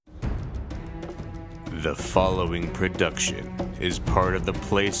The following production is part of the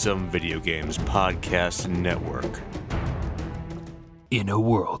Play Some Video Games podcast network. In a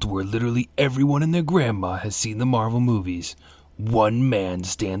world where literally everyone and their grandma has seen the Marvel movies, one man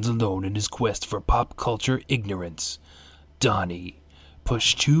stands alone in his quest for pop culture ignorance. Donnie,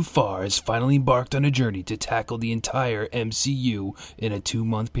 pushed too far, has finally embarked on a journey to tackle the entire MCU in a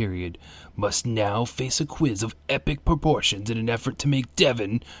 2-month period, must now face a quiz of epic proportions in an effort to make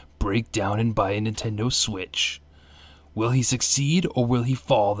Devin break down and buy a Nintendo Switch. Will he succeed, or will he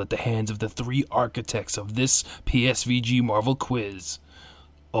fall at the hands of the three architects of this PSVG Marvel quiz?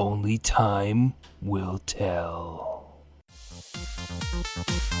 Only time will tell.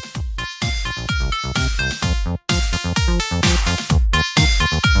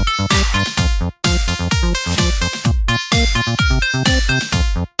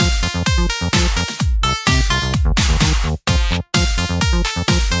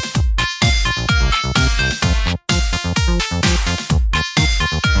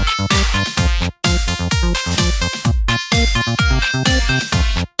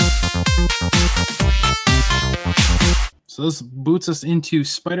 So this boots us into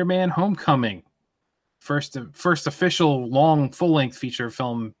Spider-Man Homecoming. First official long full-length feature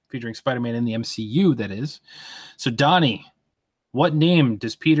film featuring Spider-Man in the MCU, that is. So Donnie, what name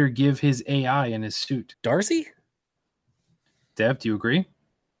does Peter give his AI in his suit? Darcy? Dev, do you agree?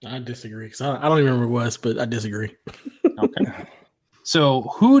 I disagree. Because I don't even remember what it was, but I disagree. Okay. So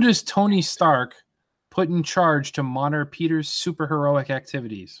who does Tony Stark put in charge to monitor Peter's superheroic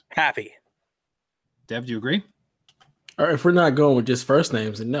activities? Happy. Dev, do you agree? All right, if we're not going with just first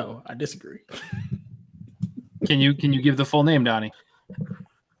names, then no, I disagree. Can you give the full name, Donnie?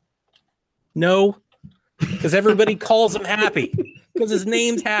 No, because everybody calls him Happy. Because his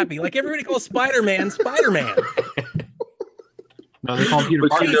name's Happy. Like everybody calls Spider-Man, Spider-Man. No, they call him Peter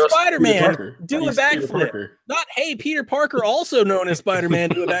Parker. Hey, Spider-Man, do a backflip. Not, hey, Peter Parker, also known as Spider-Man,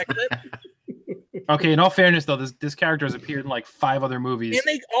 do a backflip. Okay, in all fairness, though, this character has appeared in like 5 other movies.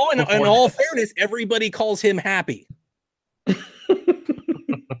 And in all fairness, everybody calls him Happy.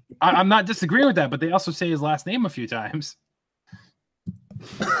 I'm not disagreeing with that, but they also say his last name a few times.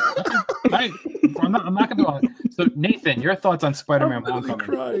 I'm not going to go on. So, Nathan, your thoughts on Spider-Man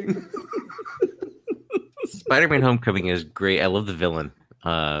Homecoming? Spider-Man Homecoming is great. I love the villain,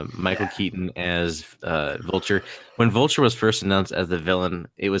 Michael Keaton as Vulture. When Vulture was first announced as the villain,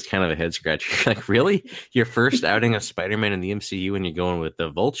 it was kind of a head scratcher. Like, really? Your first outing of Spider-Man in the MCU and you're going with the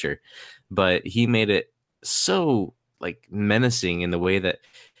Vulture? But he made it so like menacing in the way that,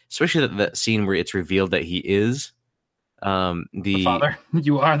 especially that scene where it's revealed that he is the father.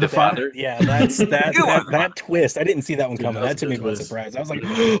 You are the father. Yeah, that's that twist. I didn't see that one coming. That took me by surprise. I was like,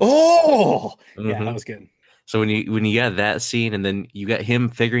 oh, yeah, that was good. So when you got that scene, and then you got him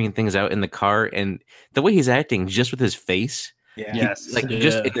figuring things out in the car, and the way he's acting just with his face, just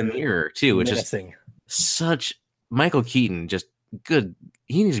in the mirror too, which is such Michael Keaton, just good.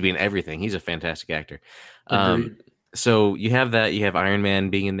 He needs to be in everything. He's a fantastic actor. So you have that. You have Iron Man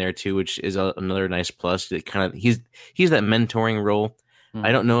being in there too, which is another nice plus. It kind of he's that mentoring role.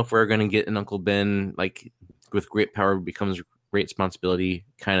 I don't know if we're going to get an Uncle Ben like with great power becomes great responsibility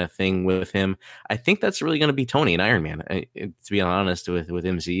kind of thing with him. I think that's really going to be Tony and Iron Man. To be honest, with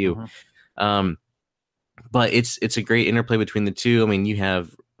MCU, but it's a great interplay between the two. I mean, you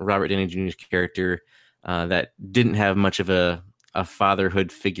have Robert Downey Jr.'s character that didn't have much of a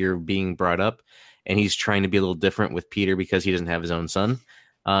fatherhood figure being brought up. And he's trying to be a little different with Peter because he doesn't have his own son.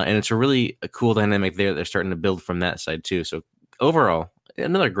 And it's a cool dynamic there. They're starting to build from that side too. So overall,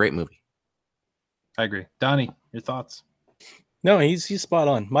 another great movie. I agree. Donnie, your thoughts? No, he's spot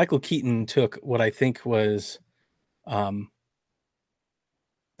on. Michael Keaton took what I think was,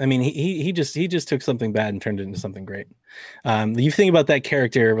 he just took something bad and turned it into something great. You think about that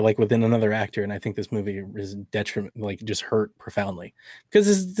character like within another actor, and I think this movie is detriment, like just hurt profoundly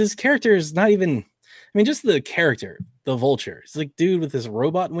because this character is not even. I mean, just the character, the Vulture. It's like dude with this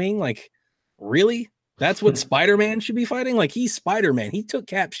robot wing. Like, really? That's what Spider-Man should be fighting? Like, he's Spider-Man. He took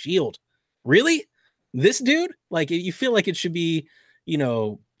Cap's shield. Really? This dude? Like, you feel like it should be,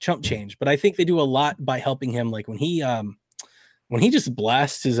 chump change. But I think they do a lot by helping him. Like when he just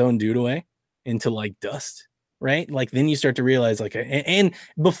blasts his own dude away into like dust, right? Like then you start to realize like, and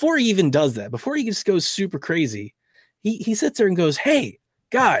before he even does that, before he just goes super crazy, he sits there and goes, "Hey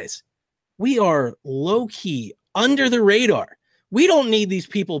guys, we are low key under the radar. We don't need these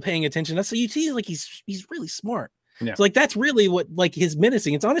people paying attention." That's so you see like he's really smart. Yeah. So like that's really what like his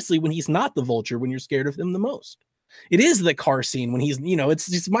menacing. It's honestly when he's not the Vulture, when you're scared of him the most. It is the car scene when he's,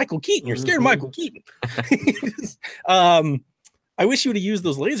 it's Michael Keaton. You're scared of Michael Keaton. I wish you would have used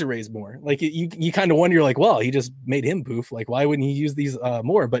those laser rays more. Like you kind of wonder, like, well, he just made him poof. Like, why wouldn't he use these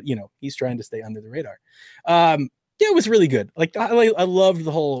more? But he's trying to stay under the radar. Yeah, it was really good. Like I loved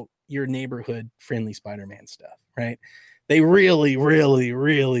the whole your neighborhood friendly Spider-Man stuff. Right? They really, really,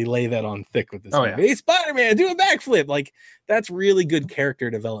 really lay that on thick with this movie. Yeah. Hey, Spider-Man, do a backflip. Like that's really good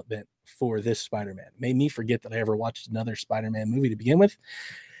character development for this Spider-Man. It made me forget that I ever watched another Spider-Man movie to begin with.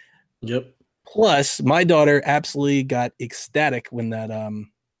 Yep. Plus, my daughter absolutely got ecstatic when that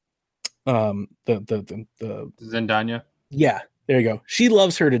the Zendaya. Yeah, there you go. She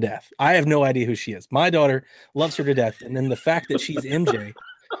loves her to death. I have no idea who she is. My daughter loves her to death, and then the fact that she's MJ,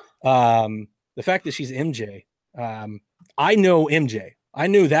 I know MJ. I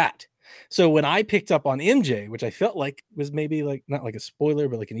knew that. So when I picked up on MJ, which I felt like was maybe like not like a spoiler,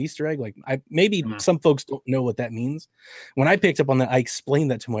 but like an Easter egg, like some folks don't know what that means. When I picked up on that, I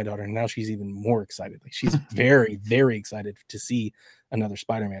explained that to my daughter, and now she's even more excited. Like she's very, very excited to see another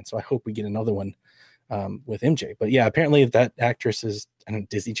Spider-Man. So I hope we get another one with MJ. But yeah, apparently that actress is on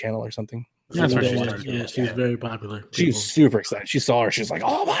Disney Channel or something. Yeah, that's what she she's very popular. She's super excited. She saw her. She's like,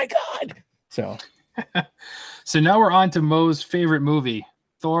 "Oh my god!" So, so now we're on to Mo's favorite movie.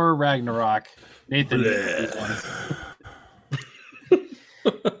 Thor Ragnarok. Nathan.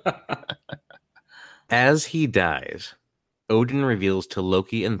 As he dies, Odin reveals to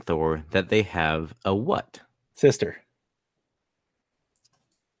Loki and Thor that they have a what? Sister.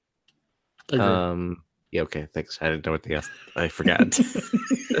 Yeah, okay, thanks. I didn't know what the ask. I forgot.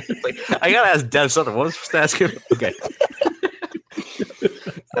 I gotta ask Dev something. What was I supposed to ask him? Okay.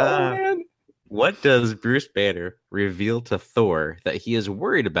 Man. What does Bruce Banner reveal to Thor that he is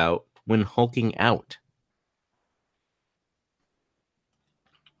worried about when hulking out?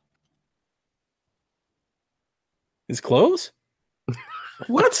 His clothes?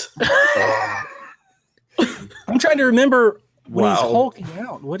 What? I'm trying to remember when he's hulking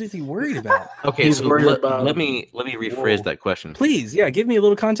out. What is he worried about? Okay, so let me rephrase that question. Please, yeah, give me a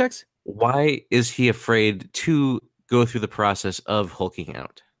little context. Why is he afraid to go through the process of hulking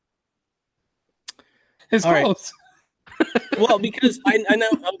out? His clothes. Right. Well, because I know.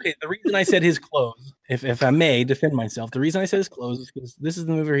 Okay, the reason I said his clothes, if I may defend myself, the reason I said his clothes is because this is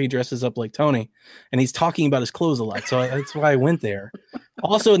the movie where he dresses up like Tony, and he's talking about his clothes a lot. So that's why I went there.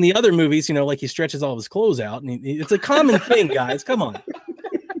 Also, in the other movies, like he stretches all of his clothes out, and it's a common thing, guys. Come on.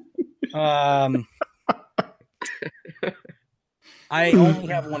 I only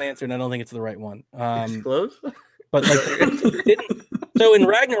have one answer, and I don't think it's the right one. His clothes, but like, so in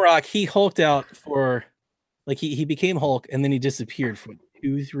Ragnarok, he hulked out for. Like he became Hulk and then he disappeared for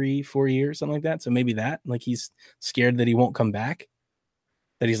 2, 3, 4 years, something like that. So maybe that, like he's scared that he won't come back,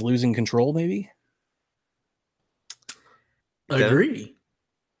 that he's losing control, maybe. Agree.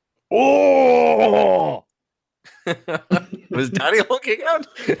 Oh, was Donnie hulking out?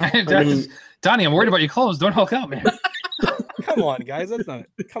 Donnie, I'm worried about your clothes. Don't hulk out, man. Come on, guys. That's not.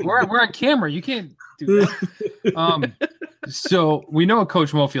 We're on camera. You can't do that. So we know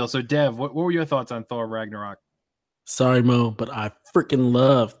Coach Mo feels. So Dev, what were your thoughts on Thor Ragnarok? Sorry, Mo, but I freaking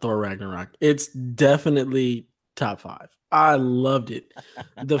love Thor Ragnarok. It's definitely top 5. I loved it.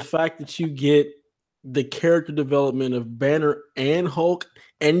 The fact that you get the character development of Banner and Hulk,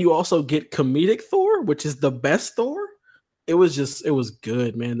 and you also get comedic Thor, which is the best Thor. It was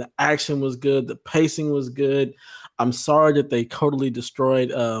good, man. The action was good. The pacing was good. I'm sorry that they totally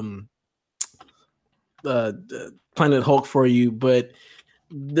destroyed Planet Hulk for you, but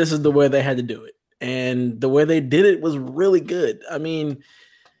this is the way they had to do it. And the way they did it was really good. I mean,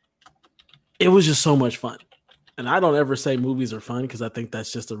 it was just so much fun. And I don't ever say movies are fun because I think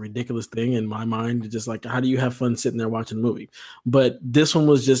that's just a ridiculous thing in my mind. It's just like, how do you have fun sitting there watching a movie? But this one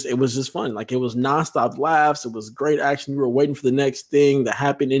was just fun. Like it was nonstop laughs. It was great action. You were waiting for the next thing to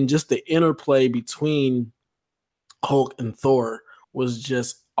happen. And just the interplay between Hulk and Thor was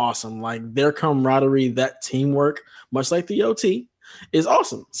just awesome. Like their camaraderie, that teamwork, much like the OT, is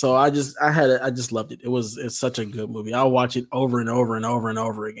awesome. So I just loved it. It's such a good movie. I'll watch it over and over and over and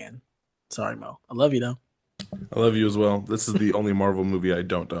over again. Sorry, Mo. I love you though. I love you as well. This is the only Marvel movie I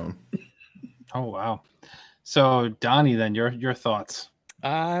don't own. Oh wow. So Donnie, then your thoughts.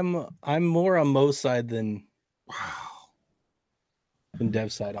 I'm more on Mo's side than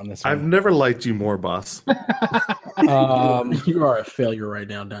Dev's side on this one. I've never liked you more, boss. You are a failure right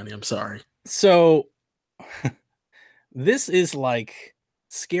now, Donnie. I'm sorry. So this is like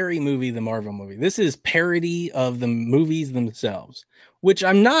Scary Movie, the Marvel movie. This is parody of the movies themselves, which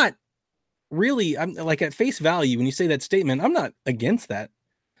I'm not really. I'm like at face value when you say that statement, I'm not against that.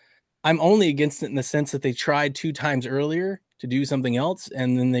 I'm only against it in the sense that they tried 2 times earlier to do something else,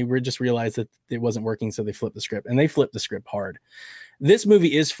 and then they just realized that it wasn't working, so they flipped the script, and they flipped the script hard. This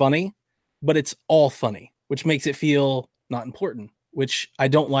movie is funny, but it's all funny, which makes it feel not important, which I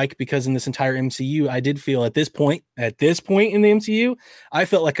don't like, because in this entire MCU, I did feel at this point in the MCU, I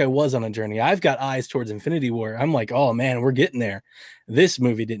felt like I was on a journey. I've got eyes towards Infinity War. I'm like, oh man, we're getting there. This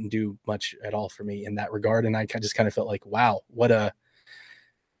movie didn't do much at all for me in that regard, and I just kind of felt like, wow, what a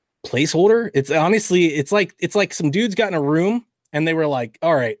placeholder. It's honestly, it's like some dudes got in a room and they were like,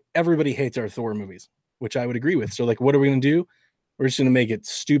 all right, everybody hates our Thor movies, which I would agree with. So like, what are we going to do? We're just going to make it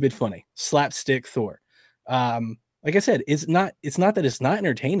stupid funny, slapstick Thor. Like I said, it's not that it's not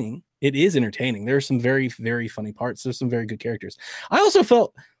entertaining. It is entertaining. There are some very, very funny parts. There's some very good characters. I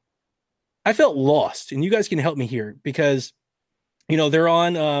felt lost, and you guys can help me here, because they're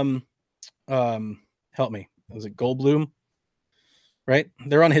on help me. Was it Goldblum? Right?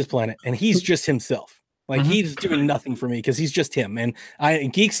 They're on his planet, and he's just himself. Like he's doing nothing for me because he's just him. And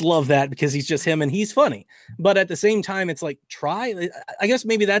geeks love that because he's just him and he's funny. But at the same time, it's like, I guess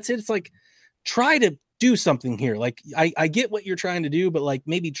maybe that's it. It's like, try to do something here. Like I get what you're trying to do, but like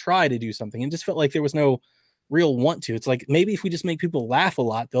maybe try to do something. And just felt like there was no real want to. It's like, maybe if we just make people laugh a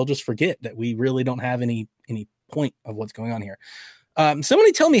lot, they'll just forget that we really don't have any point of what's going on here.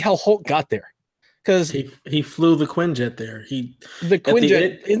 Somebody tell me how Hulk got there. Because he flew the Quinjet there. The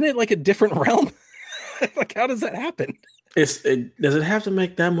Quinjet, isn't it like a different realm? Like, how does that happen? Does it have to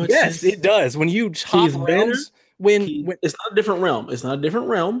make that much Yes, sense? it does. When you hop realms, when it's not a different realm. It's not a different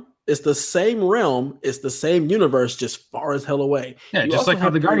realm. It's the same realm. It's the same universe, just far as hell away. Yeah, just like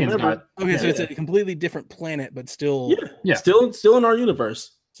how the Guardians got. Okay, so it's a completely different planet, but still, still in our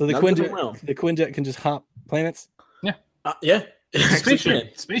universe. So the Quinjet can just hop planets. Yeah, yeah.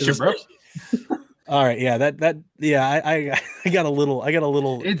 Spaceship, bro. All right, yeah, I got a little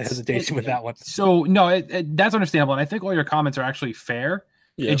hesitation with that one. So no, that's understandable, and I think all your comments are actually fair.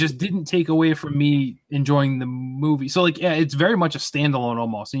 Yeah. It just didn't take away from me enjoying the movie. So like, yeah, it's very much a standalone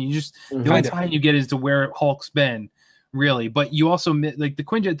almost, and you just the only time you get is to where Hulk's been, really. But you also like the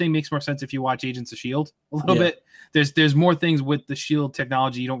Quinjet thing makes more sense if you watch Agents of S.H.I.E.L.D. a little bit. There's more things with the S.H.I.E.L.D.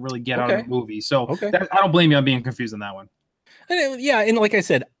 technology you don't really get out of the movie. So I don't blame you on being confused on that one. Yeah, and like I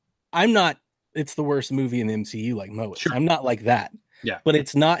said, I'm not. It's the worst movie in the MCU, like Mo is. Sure. I'm not like that. Yeah. But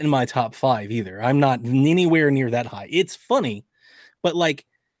it's not in my top 5 either. I'm not anywhere near that high. It's funny, but like,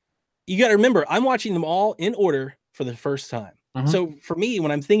 you got to remember, I'm watching them all in order for the first time. So for me,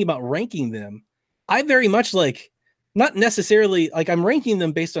 when I'm thinking about ranking them, I very much like, not necessarily like I'm ranking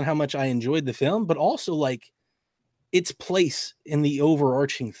them based on how much I enjoyed the film, but also like its place in the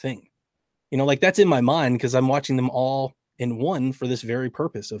overarching thing. Like that's in my mind because I'm watching them all in one for this very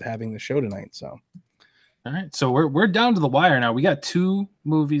purpose of having the show tonight. So, all right. So we're down to the wire now. We got 2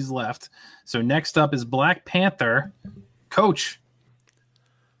 movies left. So next up is Black Panther. Coach.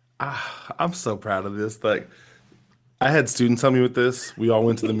 I'm so proud of this. Like, I had students help me with this. We all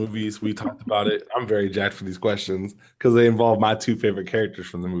went to the movies. We talked about it. I'm very jacked for these questions because they involve my 2 favorite characters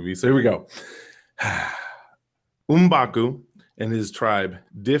from the movie. So here we go. M'Baku and his tribe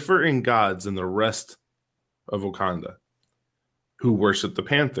differ in gods than the rest of Wakanda, who worship the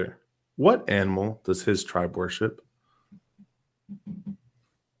panther. What animal does his tribe worship?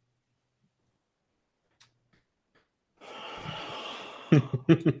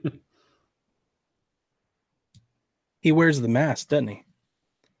 He wears the mask, doesn't he?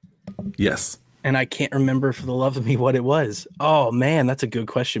 Yes. And I can't remember for the love of me what it was. Oh, man, that's a good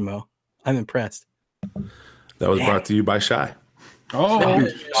question, Mo. I'm impressed. That was brought to you by Shy. Oh,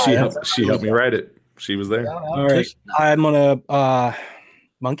 she helped me write it. She was there. All right. I'm gonna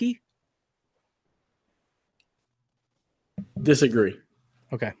Monkey. Disagree.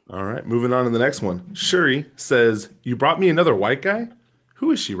 Okay. All right. Moving on to the next one. Shuri says, "You brought me another white guy."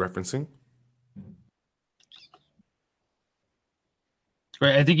 Who is she referencing?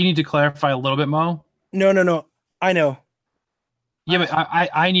 Right. I think you need to clarify a little bit, Mo. No. I know. Yeah, but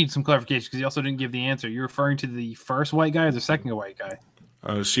I need some clarification because you also didn't give the answer. You're referring to the first white guy or the second white guy?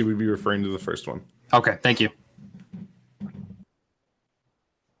 She would be referring to the first one. Okay, thank you.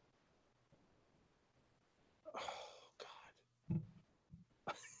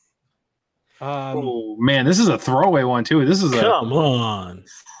 Oh man, this is a throwaway one too. Come on.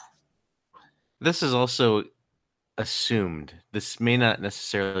 This is also assumed. This may not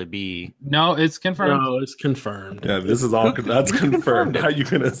necessarily be. No, it's confirmed. No, it's confirmed. Yeah, this is all that's confirmed. How you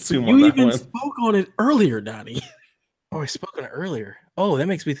can assume you on that even one? spoke on it earlier, Donnie. Oh, I spoke on it earlier. Oh, that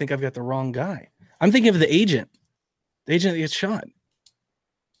makes me think I've got the wrong guy. I'm thinking of the agent. The agent that gets shot.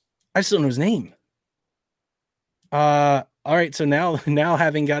 I still don't know his name. All right. So now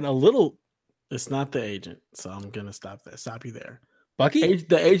having gotten a little It's not the agent, so I'm gonna stop you there. Bucky?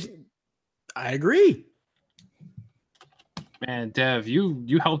 The agent. I agree. Man, Dev,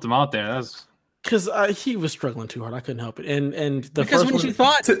 you helped him out there. That's because he was struggling too hard. I couldn't help it. And the because first when you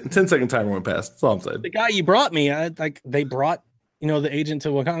thought 10-second timer went past. That's all I'm saying. The guy you brought me, they brought the agent to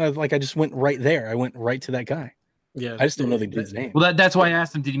Wakanda. Like I just went right there. I went right to that guy. Yeah, I just don't know the dude's name. Well, that's why I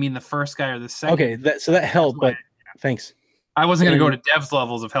asked him. Did you mean the first guy or the second? Okay, that helped. But thanks. I wasn't going to go to Dev's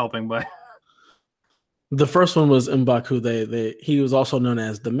levels of helping, but the first one was M'Baku. He was also known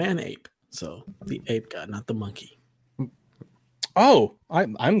as the man ape. So the ape guy, not the monkey. Oh,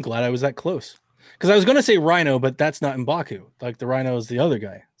 I'm glad I was that close because I was going to say Rhino, but that's not M'Baku. Like the Rhino is the other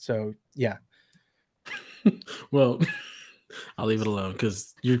guy. So yeah. Well, I'll leave it alone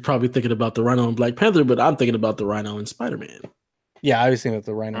because you're probably thinking about the Rhino in Black Panther, but I'm thinking about the Rhino in Spider-Man. Yeah, I was thinking about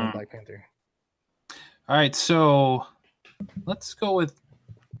the Rhino in Black Panther. All right, so let's go with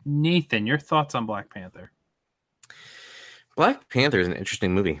Nathan. Your thoughts on Black Panther? Black Panther is an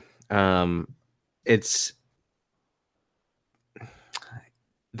interesting movie.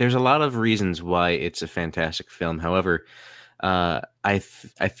 There's a lot of reasons why it's a fantastic film. However, I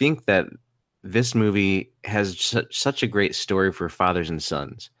think that this movie has such a great story for fathers and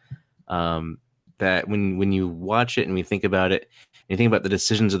sons that when you watch it and we think about it, and you think about the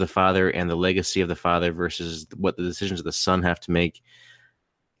decisions of the father and the legacy of the father versus what the decisions of the son have to make,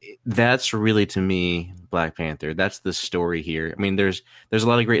 that's really, to me, Black Panther. That's the story here. I mean, there's a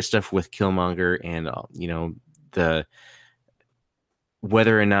lot of great stuff with Killmonger and the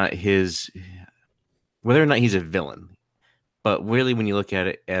whether or not he's a villain. But really, when you look at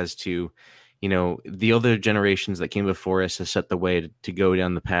it as to, the other generations that came before us has set the way to go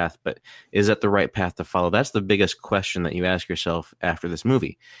down the path, but is that the right path to follow? That's the biggest question that you ask yourself after this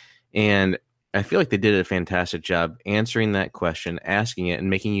movie. And I feel like they did a fantastic job answering that question, asking it, and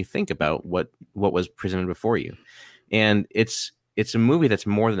making you think about what was presented before you. And it's a movie that's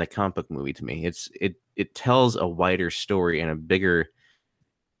more than a comic book movie to me. It tells a wider story and on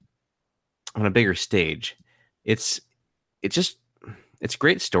a bigger stage. It's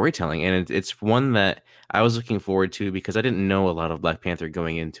great storytelling, and it's one that I was looking forward to because I didn't know a lot of Black Panther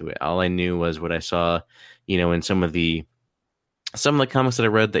going into it. All I knew was what I saw, in some of the comics that I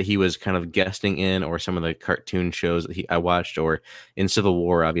read that he was kind of guesting in, or some of the cartoon shows that I watched, or in Civil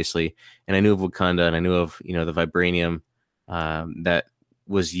War, obviously. And I knew of Wakanda, and I knew of the vibranium that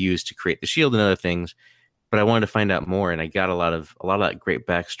was used to create the shield and other things. But I wanted to find out more, and I got a lot of that great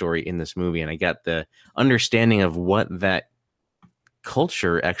backstory in this movie, and I got the understanding of what that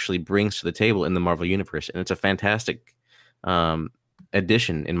culture actually brings to the table in the Marvel Universe, and it's a fantastic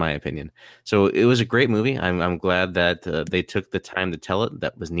addition, in my opinion. So it was a great movie. I'm glad that they took the time to tell it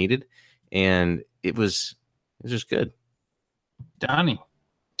that was needed, and it was just good. Donnie,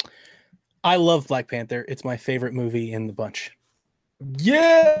 I love Black Panther. It's my favorite movie in the bunch.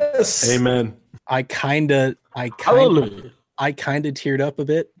 Yes, amen. I kind of teared up a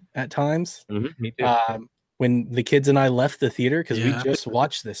bit at times. Mm-hmm, me too. When the kids and I left the theater, because we just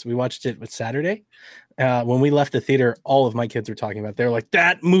watched this. We watched it with Saturday. When we left the theater, all of my kids were talking about it. They're like,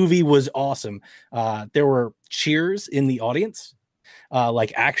 that movie was awesome. There were cheers in the audience,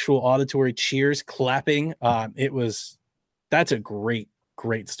 like actual auditory cheers, clapping. That's a great,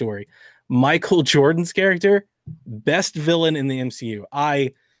 great story. Michael Jordan's character, best villain in the MCU.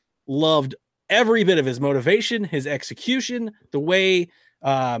 I loved every bit of his motivation, his execution, the way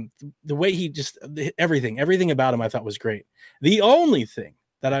he just everything about him I thought was great. The only thing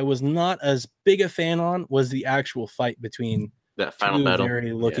that I was not as big a fan on was the actual fight between that final battle.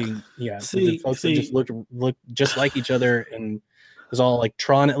 Very looking, folks that just looked just like each other, and it was all like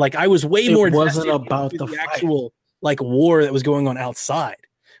Tron. Like I was way more. It wasn't about the actual like war that was going on outside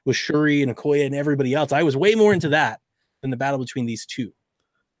with Shuri and Okoye and everybody else. I was way more into that than the battle between these two.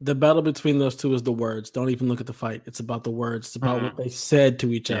 The battle between those two is the words. Don't even look at the fight. It's about the words. It's about what they said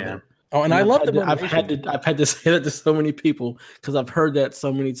to each other. Oh, and I love the I've had to say that to so many people because I've heard that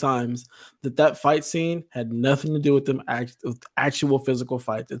so many times that fight scene had nothing to do with them with actual physical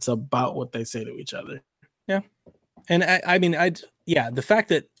fights. It's about what they say to each other. Yeah. And the fact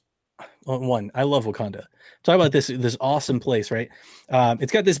that one, I love Wakanda. Talk about this awesome place, right?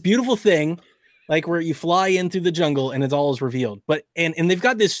 It's got this beautiful thing, like where you fly in through the jungle and it's all is revealed. But and they've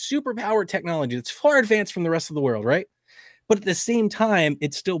got this superpowered technology that's far advanced from the rest of the world, right? But at the same time,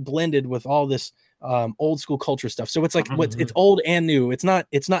 it's still blended with all this old school culture stuff. So it's like it's old and new. It's not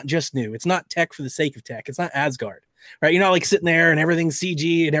just new. It's not tech for the sake of tech. It's not Asgard, right? You're not like sitting there and everything's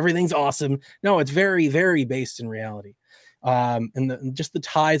CG and everything's awesome. No, it's very, very based in reality. And just the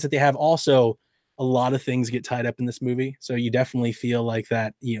ties that they have. Also, a lot of things get tied up in this movie. So you definitely feel like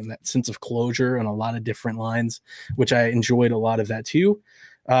that, that sense of closure on a lot of different lines, which I enjoyed a lot of that too.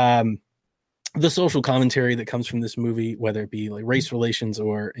 The social commentary that comes from this movie, whether it be like race relations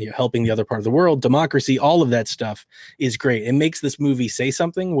or helping the other part of the world, democracy, all of that stuff is great. It makes this movie say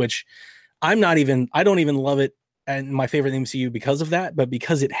something, which I don't even love it and my favorite MCU because of that, but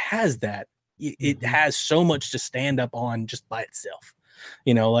because it has that, it has so much to stand up on just by itself.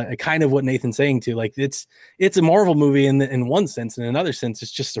 Like kind of what Nathan's saying too. Like it's a Marvel movie in one sense, in another sense,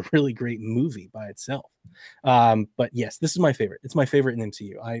 it's just a really great movie by itself. But yes, this is my favorite. It's my favorite in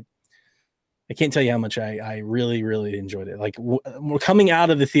MCU. I can't tell you how much I really, really enjoyed it. Like coming out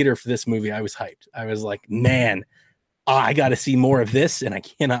of the theater for this movie, I was hyped. I was like, man, I got to see more of this, and I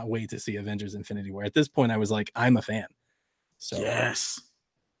cannot wait to see Avengers: Infinity War. At this point, I was like, I'm a fan. So yes,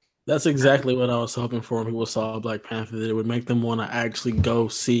 that's exactly what I was hoping for when people saw Black Panther, that it would make them want to actually go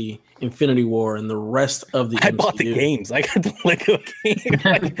see Infinity War and the rest of the I bought the games. I got the Lego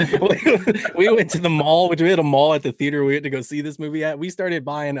game. We went to the mall, which we had a mall at the theater we had to go see this movie at. We started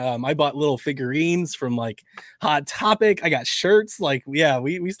buying, I bought little figurines from like Hot Topic. I got shirts. Like, yeah,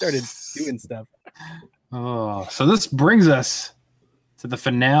 we started doing stuff. Oh, so this brings us to the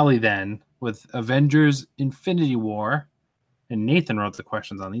finale then with Avengers: Infinity War. And Nathan wrote the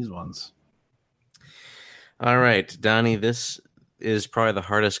questions on these ones. All right, Donnie, this is probably the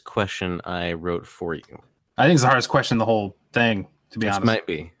hardest question I wrote for you. I think it's the hardest question in the whole thing, to be honest. Might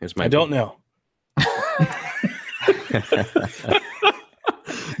be. I don't know.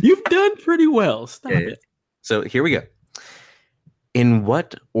 You've done pretty well. Stop it. So here we go. In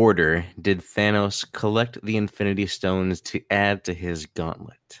what order did Thanos collect the Infinity Stones to add to his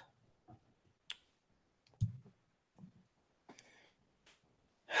gauntlet?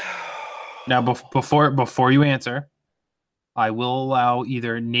 Now, before you answer, I will allow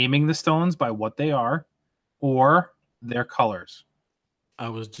either naming the stones by what they are or their colors. I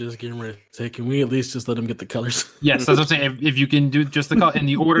was just getting ready to say, can we at least just let him get the colors? Yes, that's what I'm saying. If you can do just the color in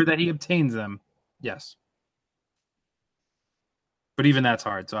the order that he obtains them, yes. But even that's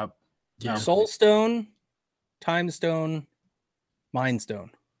hard. So, Soul Stone, Time Stone, Mind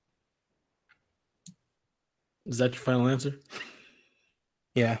Stone. Is that your final answer?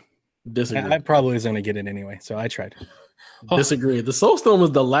 Yeah. Disagree. I probably was going to get it anyway, so I tried. Disagree. The Soul Stone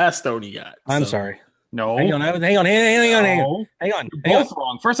was the last stone he got. I'm sorry. No. Hang on. You're both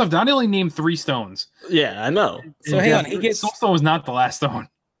wrong. First off, Donnie only named 3 stones. Yeah, I know. So hang on. He gets Soul Stone was not the last stone.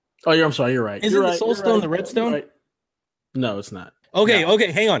 Oh, I'm sorry. You're right. Isn't the Soul Stone the Red Stone? Right. No, it's not.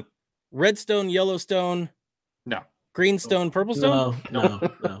 Okay. Hang on. Red Stone, Yellow Stone. No. Green Stone, Purple Stone. No.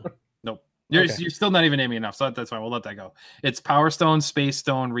 Nope. You're still not even naming enough, so that's fine. We'll let that go. It's Power Stone, Space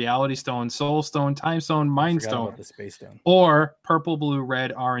Stone, Reality Stone, Soul Stone, Time Stone, Mind Stone, the Space Stone, or purple, blue,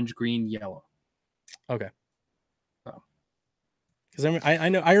 red, orange, green, yellow. Okay. Because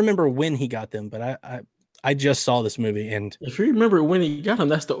I remember when he got them, but I just saw this movie, and if you remember when he got them,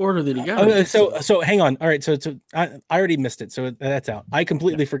 that's the order that he got them. So hang on. All right, so I already missed it, so that's out. I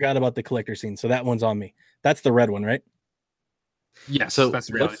completely forgot about the collector scene, so that one's on me. That's the red one, right? Yes. So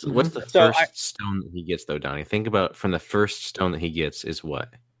that's what's the first stone that he gets, though, Donnie? Think about from the first stone that he gets is what?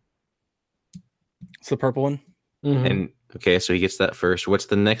 It's the purple one. Mm-hmm. And okay, so he gets that first. What's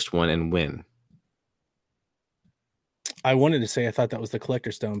the next one and when? I wanted to say I thought that was the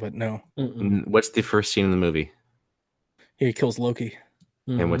collector stone, but no. Mm-mm. What's the first scene in the movie? He kills Loki.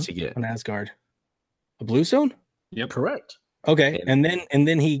 And what's he get? On Asgard. A blue stone? Yep. Correct. Okay. And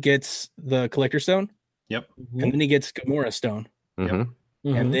then he gets the collector stone? Yep. And then he gets Gamora stone. Mm-hmm.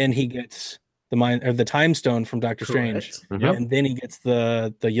 Mm-hmm. And then he gets the time stone from Doctor Strange. Mm-hmm. And then he gets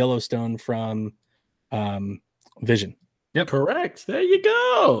the yellow stone from Vision. Yep. Correct. There you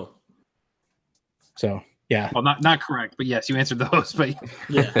go. So yeah. Well, not correct, but yes, you answered those. But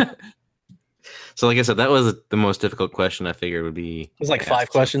yeah. So, like I said, that was the most difficult question I figured would be. It was like 5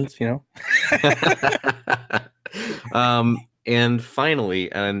 questions, And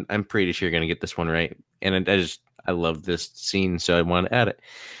finally, and I'm pretty sure you're going to get this one right. And I love this scene, so I want to add it.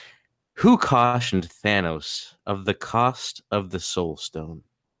 Who cautioned Thanos of the cost of the Soul Stone?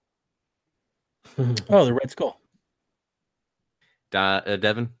 Oh, the Red Skull.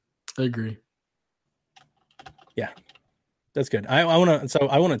 Devin? I agree. Yeah, that's good. I want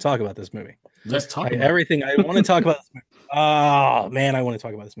to talk about this movie. Let's talk about everything. I want to talk about this movie. Oh man, I want to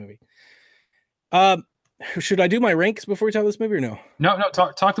talk about this movie. should I do my ranks before we talk this movie or no? No.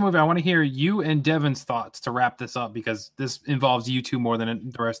 Talk the movie. I want to hear you and Devin's thoughts to wrap this up because this involves you two more than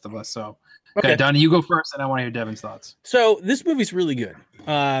the rest of us. So, okay, Donnie, you go first, and I want to hear Devin's thoughts. So this movie's really good.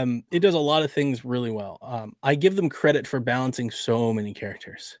 It does a lot of things really well. I give them credit for balancing so many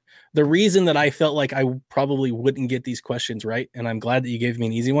characters. The reason that I felt like I probably wouldn't get these questions right, and I'm glad that you gave me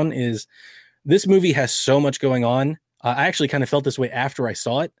an easy one, is this movie has so much going on. I actually kind of felt this way after I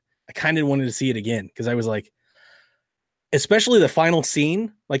saw it. I kind of wanted to see it again because I was like, especially the final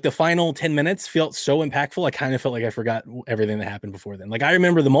scene, like the final 10 minutes felt so impactful. I kind of felt like I forgot everything that happened before then. Like I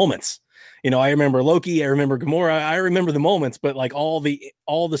remember the moments, I remember Loki, I remember Gamora, I remember the moments, but like all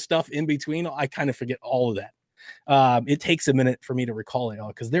the stuff in between, I kind of forget all of that. It takes a minute for me to recall it all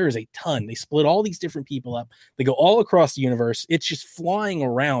because there is a ton. They split all these different people up. They go all across the universe. It's just flying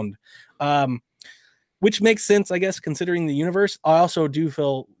around, which makes sense, I guess, considering the universe. I also do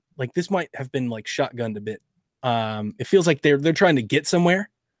feel like this might have been like shotgunned a bit. It feels like they're trying to get somewhere.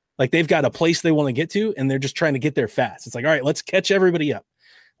 Like they've got a place they want to get to, and they're just trying to get there fast. It's like, all right, let's catch everybody up.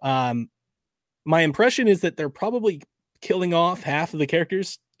 My impression is that they're probably killing off half of the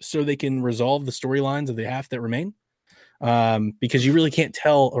characters so they can resolve the storylines of the half that remain. Because you really can't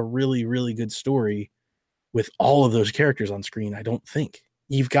tell a really, really good story with all of those characters on screen. I don't think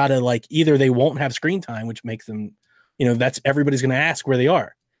you've got to like, either they won't have screen time, which makes them, that's everybody's going to ask where they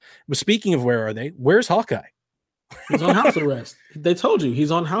are. But speaking of where are they, where's Hawkeye? He's on house arrest. They told you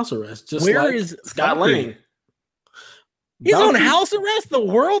he's on house arrest. Just where like is Scott Lang? He's on house arrest. The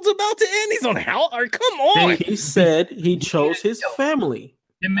world's about to end. He's on house. Come on. He said he chose his family.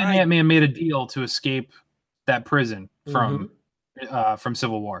 Him and Ant-Man made a deal to escape that prison from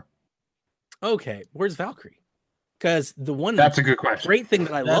Civil War. Okay, where's Valkyrie? Because that's a good question. Great thing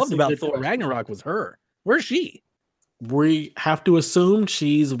that I loved about Thor Ragnarok was her. Where's she? We have to assume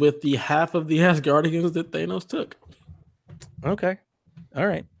she's with the half of the Asgardians that Thanos took. Okay. All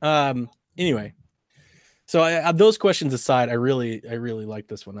right. Anyway, so those questions aside, I really like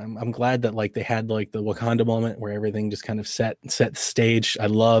this one. I'm glad that like they had like the Wakanda moment where everything just kind of set the stage. I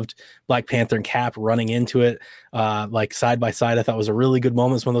loved Black Panther and Cap running into it, like side by side. I thought it was a really good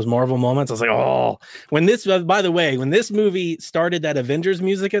moment. It's one of those Marvel moments. I was like, oh, when this movie started that Avengers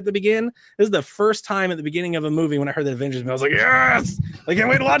music at the beginning, this is the first time at the beginning of a movie when I heard that Avengers music, I was like, yes, I can't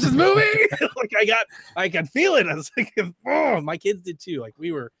wait to watch this movie. Like I could feel it. I was like, oh, my kids did too. Like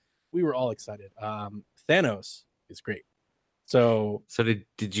we were all excited. Thanos is great. So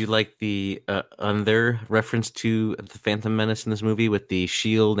did you like the other reference to the Phantom Menace in this movie with the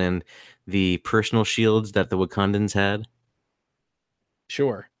shield and the personal shields that the Wakandans had?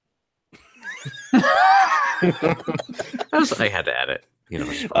 Sure. I had to add it.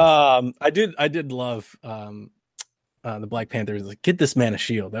 I did love the Black Panther was like, get this man a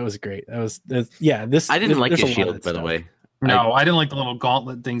shield. That was great. This. I didn't like his shield, by the way. No, I didn't like the little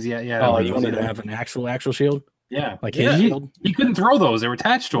gauntlet things yet. Yeah. Oh, you wanted to have an actual shield? Yeah. Like his shield? He couldn't throw those. They were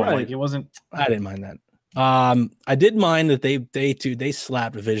attached to him. Right. Like it wasn't. I didn't mind that. I did mind that they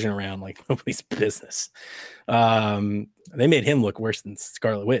slapped Vision around like nobody's business. They made him look worse than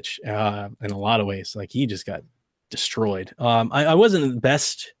Scarlet Witch in a lot of ways. Like he just got destroyed. I wasn't the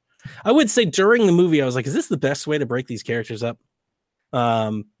best. I would say during the movie, I was like, is this the best way to break these characters up?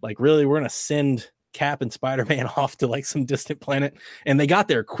 Like really, we're gonna send Cap and Spider-Man off to like some distant planet, and they got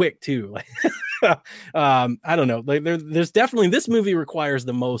there quick too. Like, I don't know. Like, there's definitely this movie requires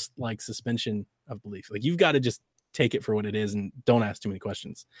the most like suspension of belief. Like, you've got to just take it for what it is and don't ask too many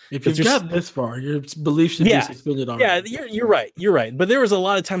questions. If you've got this far, your belief should be suspended on. Yeah, you're right. You're right. But there was a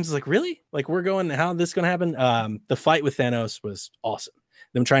lot of times it's like, really? Like, we're going, how this going to happen? The fight with Thanos was awesome.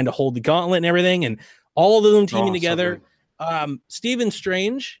 Them trying to hold the gauntlet and everything, and all of them teaming together. So Stephen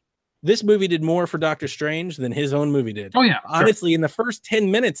Strange. This movie did more for Doctor Strange than his own movie did. Oh, yeah. Honestly, in the first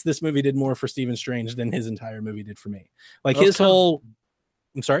 10 minutes, this movie did more for Stephen Strange than his entire movie did for me. Like his whole...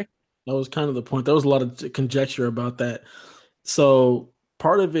 I'm sorry? That was kind of the point. There was a lot of conjecture about that. So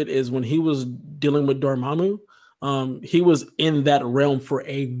part of it is when he was dealing with Dormammu, he was in that realm for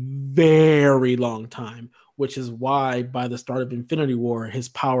a very long time, which is why by the start of Infinity War, his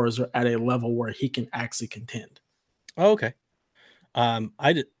powers are at a level where he can actually contend. Oh, okay.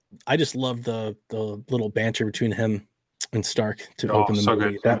 I just love the little banter between him and Stark to open the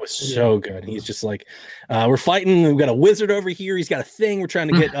movie. Good. That was so good. He's just like, we're fighting. We've got a wizard over here. He's got a thing. We're trying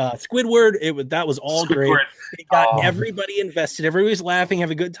to get Squidward. That was all great. He got everybody invested. Everybody's laughing, have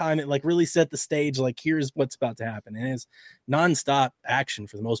a good time. It like really set the stage. Like, here's what's about to happen. And it's nonstop action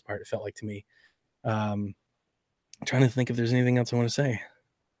for the most part. It felt like to me. I'm trying to think if there's anything else I want to say.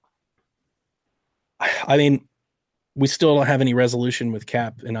 I mean, we still don't have any resolution with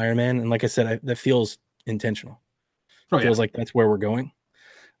Cap and Iron Man. And like I said, that feels intentional. Oh, Feels like that's where we're going.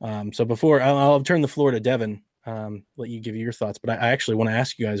 So before I'll turn the floor to Devin, let you give your thoughts, but I actually want to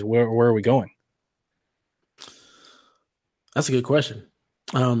ask you guys, where are we going? That's a good question.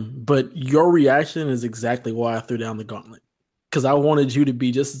 But your reaction is exactly why I threw down the gauntlet, because I wanted you to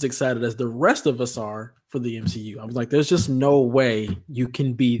be just as excited as the rest of us are for the MCU. I was like, there's just no way you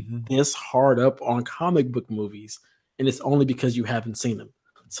can be this hard up on comic book movies, and it's only because you haven't seen them.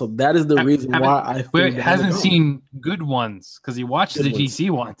 So that is the reason why hasn't seen good ones, because he watches the DC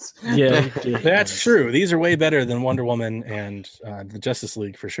ones. Yeah, that's true. These are way better than Wonder Woman and the Justice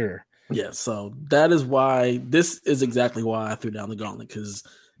League for sure. Yeah, so that is why this is exactly why I threw down the gauntlet, because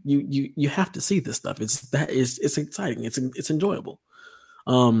you have to see this stuff. It's exciting. It's enjoyable.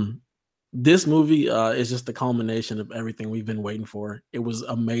 This movie is just the culmination of everything we've been waiting for. It was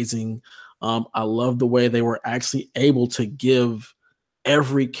amazing. I love the way they were actually able to give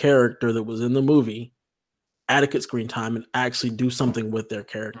every character that was in the movie adequate screen time and actually do something with their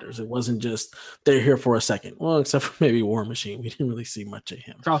characters. It wasn't just they're here for a second. Well, except for maybe War Machine. We didn't really see much of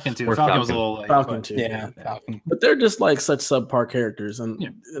him. Falcon too. Falcon was a little late. Falcon too. Yeah, Falcon. But they're just like such subpar characters. And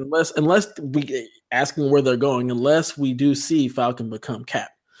unless we asking where they're going, unless we do see Falcon become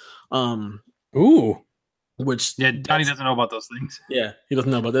Cap. Which Donnie doesn't know about those things. Yeah, he doesn't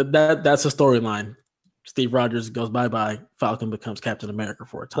know about that. That's a storyline. Steve Rogers goes bye-bye. Falcon becomes Captain America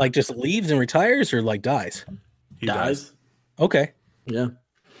for a time. Like just leaves and retires, or like dies? He dies. Okay. Yeah.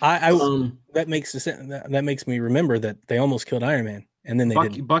 That makes that makes me remember that they almost killed Iron Man, and then they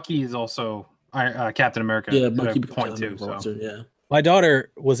didn't. Bucky is also Captain America. Yeah, Bucky point too. So. Yeah. My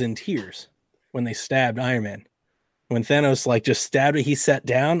daughter was in tears when they stabbed Iron Man. When Thanos like just stabbed it, he sat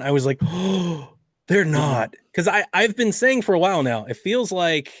down. I was like, oh, they're not, because I've been saying for a while now. It feels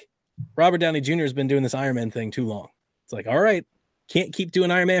like Robert Downey Jr. has been doing this Iron Man thing too long. It's like, all right, can't keep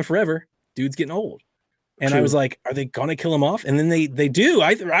doing Iron Man forever. Dude's getting old. And I was like, are they gonna kill him off? And then they do.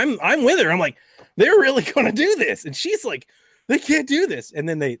 I'm with her. I'm like, they're really gonna do this. And she's like, they can't do this. And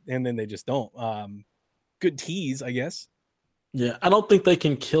then they just don't. Good tease, I guess. Yeah, I don't think they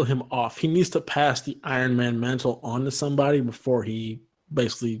can kill him off. He needs to pass the Iron Man mantle on to somebody before he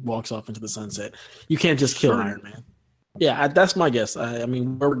basically walks off into the sunset. You can't just kill Iron Man. Yeah, that's my guess. I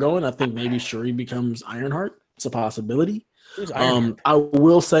mean, where we're going, I think maybe Shuri becomes Ironheart. It's a possibility. I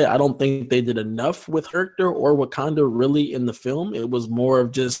will say I don't think they did enough with character or Wakanda really in the film. It was more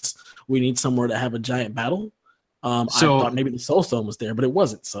of just we need somewhere to have a giant battle. I thought maybe the Soul Stone was there, but it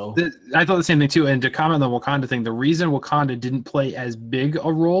wasn't. So I thought the same thing too. And to comment on the Wakanda thing, the reason Wakanda didn't play as big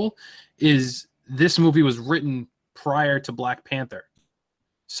a role is this movie was written prior to Black Panther.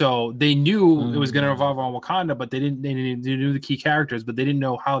 So they knew it was going to revolve on Wakanda, but they knew the key characters, but they didn't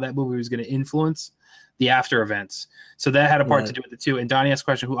know how that movie was going to influence the after events. So that had a part to do with it too. And Donnie asked a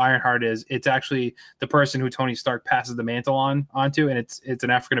question who Ironheart is. It's actually the person who Tony Stark passes the mantle onto, and it's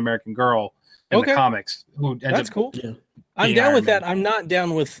an African-American girl in the comics who ends up cool. Yeah. I'm down with that. I'm not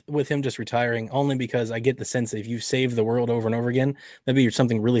down with him just retiring, only because I get the sense that if you save the world over and over again, that'd be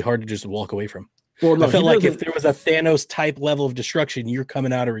something really hard to just walk away from. Well, no, I felt like if there was a Thanos type level of destruction, you're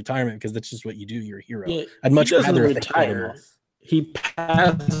coming out of retirement because that's just what you do. You're a hero. Yeah, I'd much rather retire. He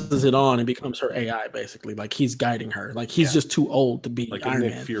passes it on and becomes her AI, basically. Like he's guiding her. Like he's just too old to be like Iron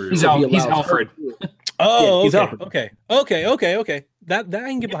Man. He's Alfred. Oh, he's Alfred. Okay. That I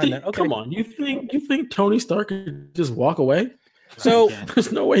can get behind that. Okay. Come on, you think Tony Stark could just walk away? So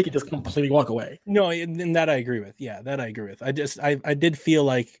there's no way he could just completely walk away. No, and that I agree with. Yeah, that I agree with. I did feel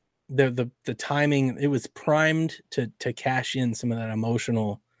like the timing, it was primed to cash in some of that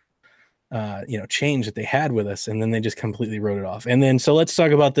emotional change that they had with us, and then they just completely wrote it off. And then so let's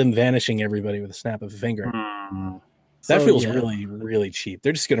talk about them vanishing everybody with a snap of a finger. That feels really, really cheap.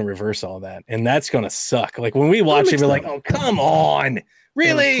 They're just going to reverse all that, and that's going to suck. Like when we watch it, we're like, "Oh, come on,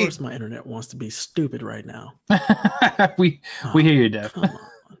 really?" Of course, my internet wants to be stupid right now. we hear you, Dev.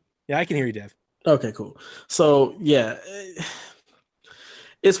 Yeah, I can hear you, Dev. Okay, cool. So yeah,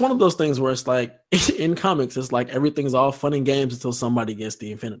 it's one of those things where it's like in comics, it's like everything's all fun and games until somebody gets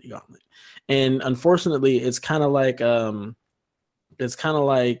the Infinity Gauntlet, and unfortunately, it's kind of like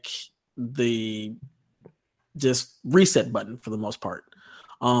the just reset button for the most part.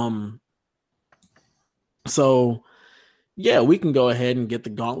 So yeah, we can go ahead and get the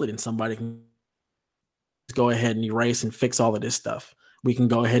gauntlet and somebody can go ahead and erase and fix all of this stuff. We can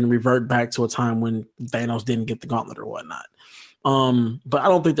go ahead and revert back to a time when Thanos didn't get the gauntlet or whatnot. But I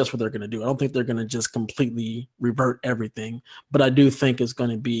don't think that's what they're going to do. I don't think they're going to just completely revert everything, but I do think it's going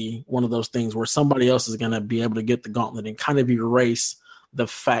to be one of those things where somebody else is going to be able to get the gauntlet and kind of erase the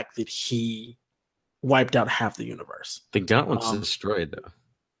fact that he wiped out half the universe. The gauntlet's destroyed, though.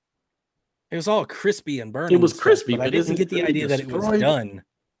 It was all crispy and burning. It was crispy, but I didn't get the idea that it was done.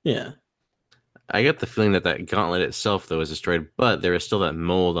 Yeah. I got the feeling that gauntlet itself, though, was destroyed, but there was still that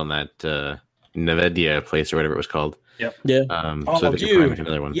mold on that Nevedia place or whatever it was called. Yep. Yeah. So they could probably make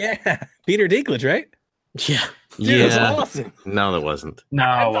another one. Yeah. Peter Dinklage, right? Yeah. Dude, it was awesome. No, that wasn't. No,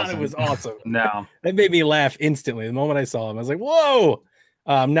 I thought it was awesome. No. That made me laugh instantly. The moment I saw him, I was like, whoa.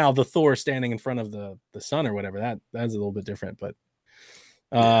 Now the Thor standing in front of the sun or whatever, that's a little bit different. But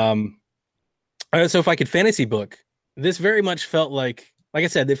so if I could fantasy book, this very much felt like I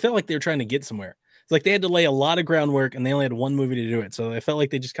said, they felt like they were trying to get somewhere. It's like they had to lay a lot of groundwork and they only had one movie to do it. So I felt like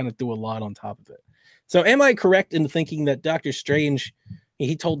they just kind of threw a lot on top of it. So am I correct in thinking that Doctor Strange,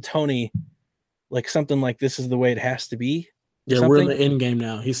 he told Tony like something like this is the way it has to be? Yeah, we're in the end game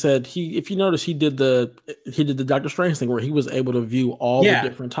now. He said if you notice, he did the Doctor Strange thing where he was able to view all the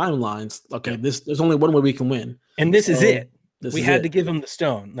different timelines. Okay, there's only one way we can win. And this is it. We had to give him the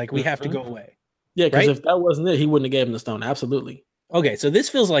stone. Like we have to go away. Yeah, because if that wasn't it, he wouldn't have gave him the stone. Absolutely. Okay, so this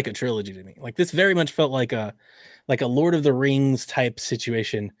feels like a trilogy to me. Like this very much felt like a Lord of the Rings type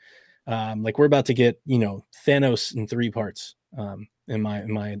situation. Like we're about to get, Thanos in 3 parts. In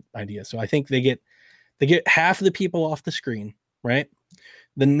my idea. So I think they get half of the people off the screen, right?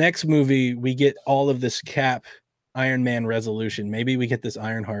 The next movie we get all of this Cap Iron Man resolution. Maybe we get this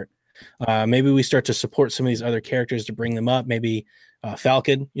Ironheart. Maybe we start to support some of these other characters to bring them up. Maybe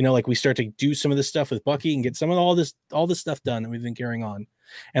Falcon, like we start to do some of this stuff with Bucky and get some of all this stuff done that we've been carrying on.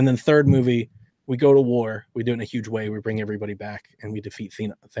 And then third movie, we go to war. We do it in a huge way. We bring everybody back and we defeat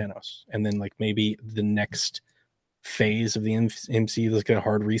Thanos. And then like maybe the next phase of the MCU, like a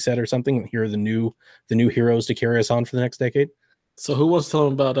hard reset or something. Here are the new heroes to carry us on for the next decade. So who wants to tell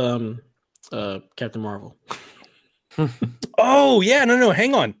them about Captain Marvel? Oh yeah, no,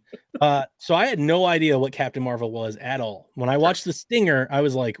 hang on. So I had no idea what Captain Marvel was at all. When I watched the stinger, I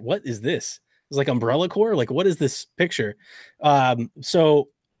was like, what is this? It's like Umbrella Corps. Like, what is this picture? So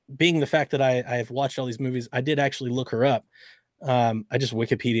being the fact that I have watched all these movies, I did actually look her up. I just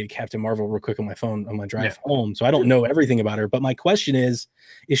Wikipedia Captain Marvel real quick on my phone on my drive home. So I don't know everything about her, but my question is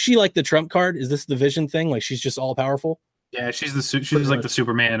she like the Trump card? Is this the Vision thing? Like she's just all powerful? Yeah, she's like the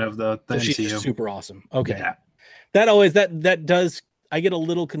Superman of the MCU. She's super awesome. Okay. Yeah. That always, that does, I get a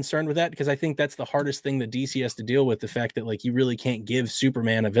little concerned with that because I think that's the hardest thing that DC has to deal with. The fact that like, you really can't give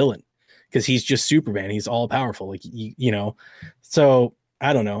Superman a villain because he's just Superman. He's all powerful. Like, so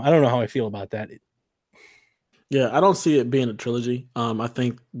I don't know. I don't know how I feel about that. Yeah, I don't see it being a trilogy. I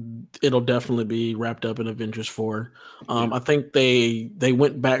think it'll definitely be wrapped up in Avengers 4. I think they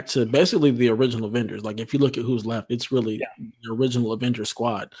went back to basically the original Avengers. Like if you look at who's left, it's really the original Avengers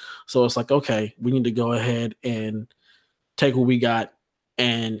squad. So it's like, okay, we need to go ahead and take what we got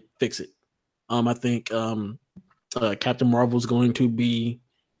and fix it. I think Captain Marvel is going to be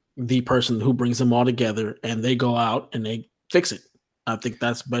the person who brings them all together and they go out and they fix it. I think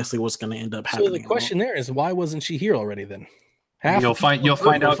that's basically what's going to end up happening. So the question there is, why wasn't she here already then? You'll find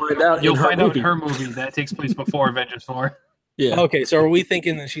out in her movie that takes place before Avengers 4. Yeah. Okay, so are we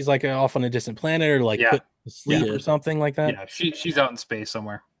thinking that she's like off on a distant planet or like put to sleep or something like that? Yeah, she's out in space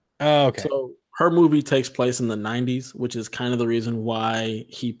somewhere. Oh, okay. So her movie takes place in the 90s, which is kind of the reason why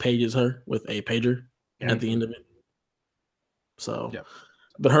he pages her with a pager at the end of it. So,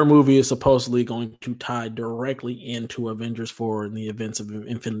 but her movie is supposedly going to tie directly into Avengers 4 and the events of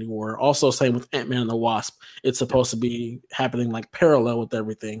Infinity War. Also, same with Ant-Man and the Wasp. It's supposed to be happening like parallel with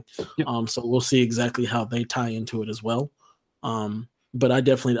everything. So we'll see exactly how they tie into it as well. But I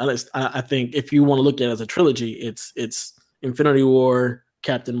think if you want to look at it as a trilogy, it's Infinity War,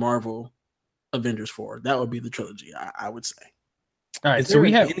 Captain Marvel, Avengers 4. That would be the trilogy, I would say. All right. So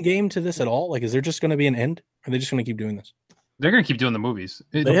we have end game to this at all? Like, is there just going to be an end? Or are they just going to keep doing this? They're going to keep doing the movies.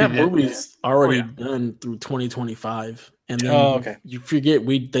 They have movies already done through 2025. And then you forget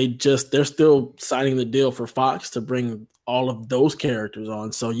they're still signing the deal for Fox to bring all of those characters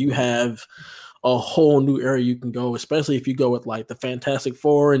on. So you have a whole new area you can go, especially if you go with like the Fantastic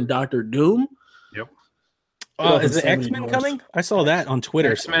Four and Doctor Doom. Yep. Is the X-Men coming? I saw that on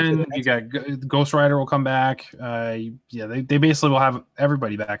Twitter. X-Men, you got Ghost Rider will come back. They basically will have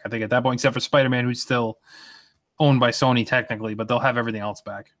everybody back, I think, at that point, except for Spider-Man, who's still owned by Sony technically, but they'll have everything else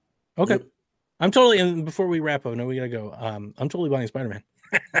back. Okay. Yep. I'm totally, and before we wrap up, we gotta go. I'm totally buying Spider-Man.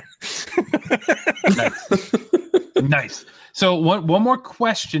 Nice. So one more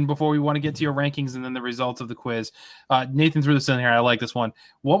question before we want to get to your rankings and then the results of the quiz. Nathan threw this in here. I like this one.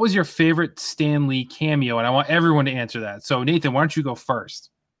 What was your favorite Stan Lee cameo? And I want everyone to answer that. So Nathan, why don't you go first?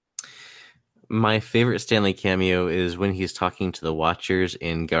 My favorite Stan Lee cameo is when he's talking to the Watchers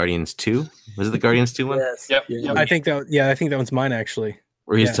in Guardians 2. Was it the Guardians 2 one? Yes. Yep. I think that one's mine actually.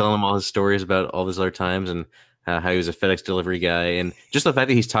 where he's telling him all his stories about all these other times and how he was a FedEx delivery guy, and just the fact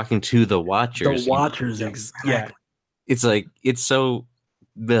that he's talking to the Watchers. The Watchers, exactly. Yeah, it's like it's so.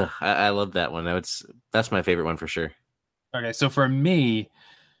 I love that one. That's my favorite one for sure. Okay, so for me,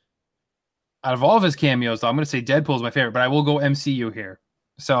 out of all of his cameos, though, I'm going to say Deadpool is my favorite, but I will go MCU here.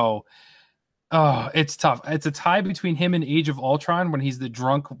 So, it's tough. It's a tie between him and Age of Ultron when he's the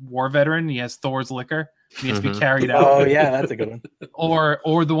drunk war veteran. He has Thor's liquor. He has to be carried out. Oh, yeah, that's a good one.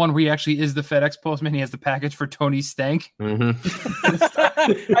 Or the one where he actually is the FedEx postman. He has the package for Tony's stank. I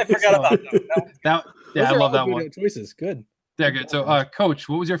forgot about that. I love that one. Choices. Good. They're good. So, Coach,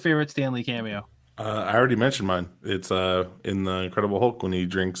 what was your favorite Stan Lee cameo? I already mentioned mine. It's in the Incredible Hulk when he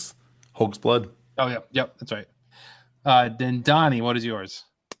drinks Hulk's blood. Oh, yeah. Yep, that's right. Then, Donnie, what is yours?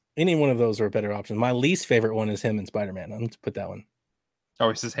 Any one of those are a better option. My least favorite one is him in Spider-Man. I'm going to put that one. Oh,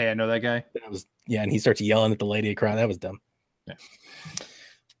 he says, hey, I know that guy? And he starts yelling at the lady across. That was dumb. Yeah.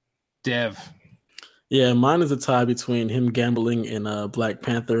 Dev. Yeah, mine is a tie between him gambling and Black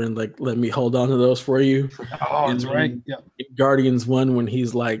Panther and like let me hold on to those for you. Oh, that's right. Yeah. Guardians 1 when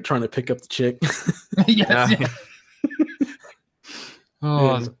he's like trying to pick up the chick. Yes.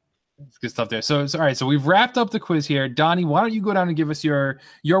 Yeah. It's good stuff there. So all right. So we've wrapped up the quiz here. Donnie, why don't you go down and give us your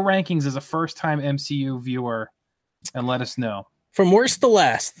rankings as a first-time MCU viewer and let us know. From worst to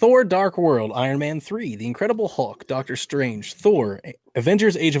last, Thor Dark World, Iron Man 3, The Incredible Hulk, Doctor Strange, Thor,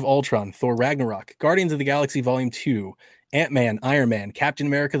 Avengers Age of Ultron, Thor Ragnarok, Guardians of the Galaxy Volume 2, Ant-Man, Iron Man, Captain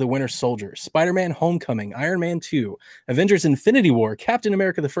America the Winter Soldier, Spider-Man Homecoming, Iron Man 2, Avengers Infinity War, Captain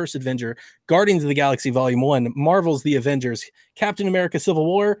America the First Avenger, Guardians of the Galaxy Volume 1, Marvel's The Avengers, Captain America Civil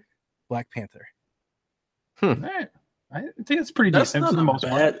War, Black Panther. All right. I think it's pretty decent for the most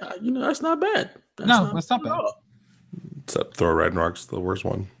part. That's not bad. That's not bad. Except Thor Ragnarok's the worst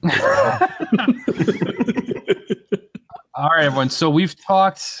one. All right, everyone. So we've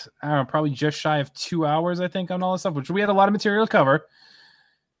talked, I don't know, probably just shy of 2 hours, I think, on all this stuff, which we had a lot of material to cover.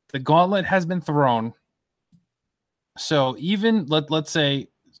 The gauntlet has been thrown. So even, let's say,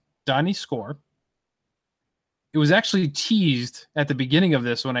 Donnie's score, it was actually teased at the beginning of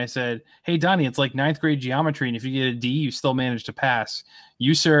this when I said, hey, Donnie, it's like 9th grade geometry, and if you get a D, you still manage to pass.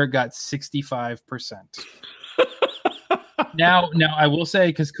 You, sir, got 65%. Now, I will say,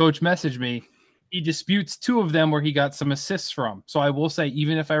 because Coach messaged me, he disputes 2 of them where he got some assists from. So I will say,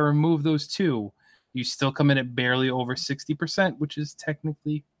 even if I remove those 2, you still come in at barely over 60%, which is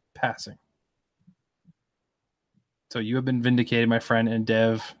technically passing. So you have been vindicated, my friend, and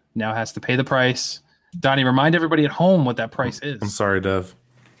Dev now has to pay the price. Donnie, remind everybody at home what that price is. I'm sorry, Dev.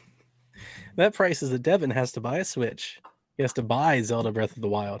 That price is that Devin has to buy a Switch. He has to buy Zelda Breath of the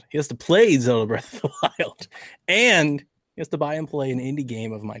Wild. He has to play Zelda Breath of the Wild. And he has to buy and play an indie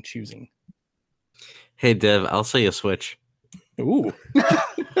game of my choosing. Hey, Dev, I'll sell you a Switch. Ooh.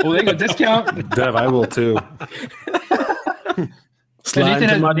 Well, they got discount. Dev, I will too. Slide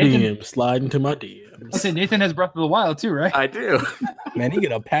into my DMs. I said Nathan has Breath of the Wild too, right? I do. Man, you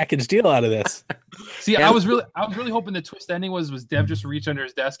get a package deal out of this. See, I was really hoping the twist ending was Dev just reached under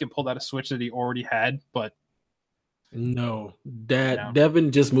his desk and pulled out a Switch that he already had, but no.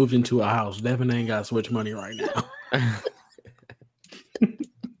 Devin just moved into a house. Devin ain't got Switch money right now.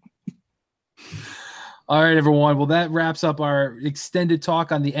 All right, everyone. Well, that wraps up our extended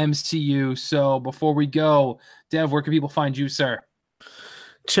talk on the MCU. So before we go, Dev, where can people find you, sir?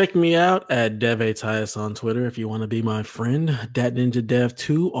 Check me out at DevAtias on Twitter if you want to be my friend. Dat Ninja Dev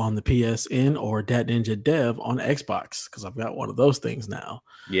 2 on the PSN or Dat Ninja Dev on Xbox because I've got one of those things now.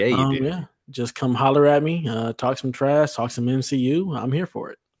 Yeah, you do. Yeah, just come holler at me, talk some trash, talk some MCU. I'm here for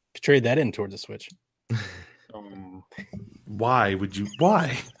it. Trade that in towards a Switch. Why would you?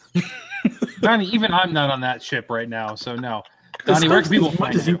 Why? Donnie, even I'm not on that ship right now, so no. Donnie, where can people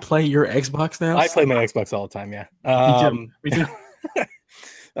find you? Does you play your Xbox now? I play my Xbox all the time, yeah. Me too.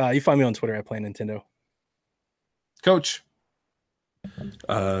 You find me on Twitter at Play Nintendo. Coach.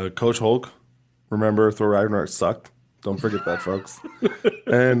 Coach Hulk. Remember, Thor Ragnarok sucked. Don't forget that, folks.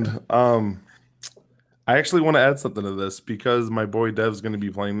 And I actually want to add something to this because my boy Dev's going to be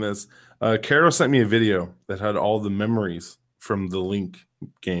playing this. Caro sent me a video that had all the memories from the Link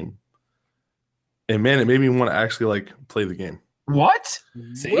game. And man, it made me want to actually play the game. What?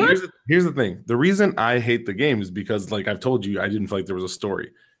 See, here's the thing. The reason I hate the game is because, like I've told you, I didn't feel like there was a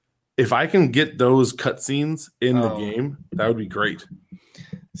story. If I can get those cutscenes in the game, that would be great.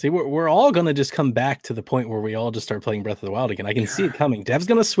 See, we're all going to just come back to the point where we all just start playing Breath of the Wild again. I can see it coming. Dev's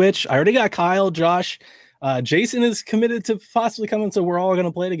going to switch. I already got Kyle, Josh. Jason is committed to possibly coming, so we're all going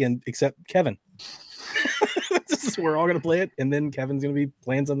to play it again, except Kevin. We're all going to play it, and then Kevin's going to be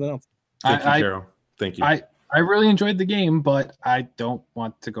playing something else. Thank you, Carol. Thank you. I really enjoyed the game, but I don't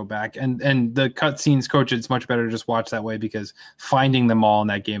want to go back. And the cutscenes, Coach, it's much better to just watch that way because finding them all in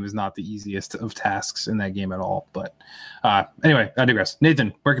that game is not the easiest of tasks in that game at all. But anyway, I digress.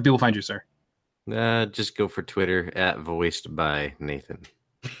 Nathan, where can people find you, sir? Just go for Twitter at voiced by Nathan.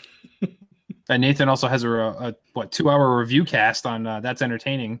 And Nathan also has a 2-hour review cast on That's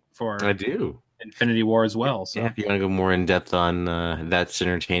Entertaining for I do Infinity War as well. So if you want to go more in depth on That's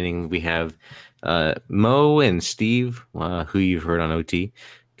Entertaining, we have Mo and Steve, who you've heard on OT,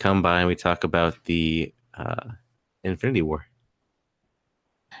 come by and we talk about the Infinity War.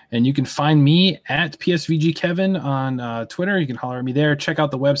 And you can find me at PSVG Kevin on Twitter. You can holler at me there. Check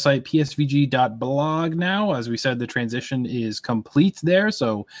out the website, psvg.blog now. As we said, the transition is complete there.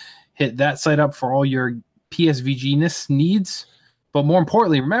 So hit that site up for all your PSVG-ness needs. But more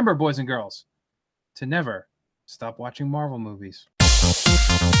importantly, remember, boys and girls, to never stop watching Marvel movies.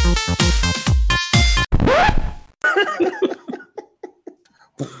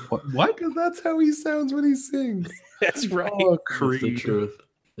 What? Because that's how he sounds when he sings. That's right. Oh, It's the truth.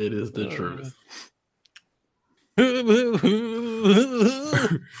 It is the truth.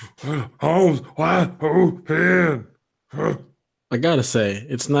 Holmes, wide open. I gotta say,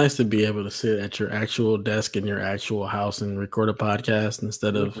 it's nice to be able to sit at your actual desk in your actual house and record a podcast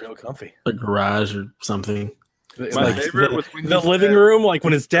instead of real comfy a garage or something. My favorite was when the living room, like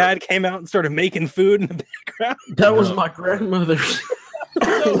when his dad came out and started making food in the background. That was my grandmother's.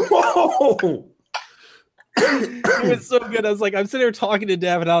 Whoa! It was so good. I was like, I'm sitting there talking to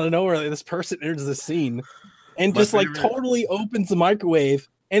Dev, and out of nowhere, like, this person enters the scene and just like totally opens the microwave,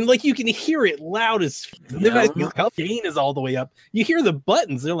 and like you can hear it loud as how gain is all the way up. You hear the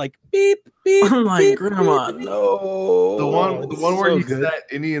buttons; they're like beep beep. I'm like, beep, Grandma, beep. no. The one where he sat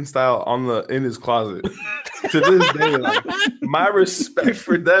Indian style in his closet. To this day, like, my respect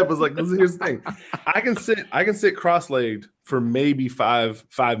for Dev was like, here's the thing: I can sit cross-legged for maybe five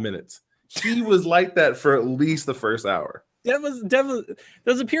minutes. He was like that for at least the first hour. There was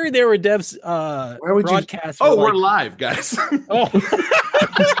a period there where Dev's broadcast. We're live, guys. Oh.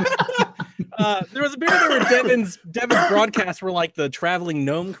 There was a period there where Devin's broadcasts were like the traveling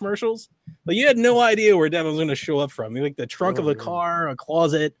gnome commercials. Like you had no idea where Devin was going to show up from. Like the trunk of a car, a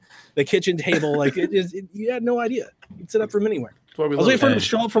closet, the kitchen table. Like you had no idea. You'd set up from anywhere. I was waiting for him to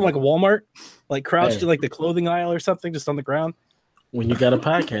show up from like a Walmart, like crouched in like the clothing aisle or something, just on the ground. When you got a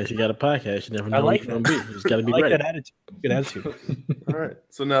podcast, you got a podcast. You never know what you're going to be. You just got to be ready. That attitude. Good attitude. All right.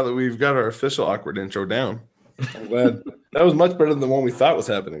 So now that we've got our official awkward intro down, I'm glad that was much better than the one we thought was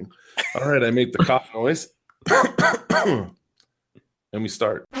happening. All right. I make the cough noise. And we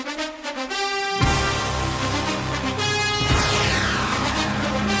start.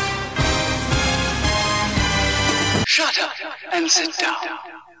 Shut up and sit down.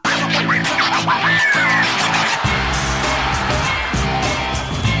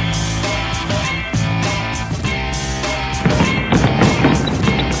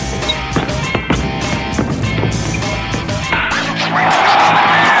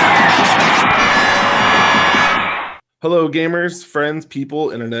 Hello, gamers, friends, people,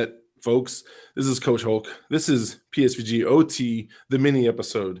 internet folks. This is Coach Hulk. This is PSVG OT, the mini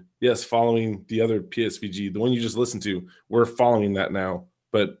episode. Yes, following the other PSVG, the one you just listened to. We're following that now,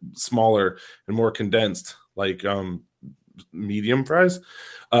 but smaller and more condensed, like medium fries.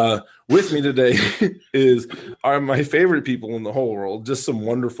 With me today are my favorite people in the whole world. Just some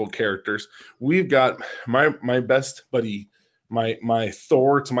wonderful characters. We've got my best buddy, my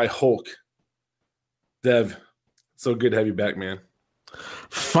Thor to my Hulk, Dev. So good to have you back, man.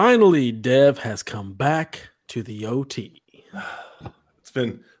 Finally, Dev has come back to the OT. It's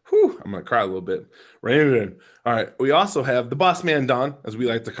been, I'm going to cry a little bit. Rein it in. All right. We also have the boss man, Don, as we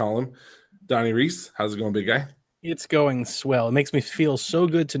like to call him. Donnie Reese. How's it going, big guy? It's going swell. It makes me feel so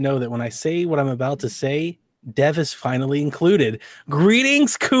good to know that when I say what I'm about to say, Dev is finally included.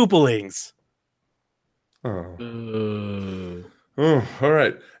 Greetings, Koopalings. Oh, all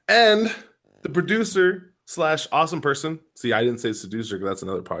right. And the producer / awesome person. See, I didn't say seducer because that's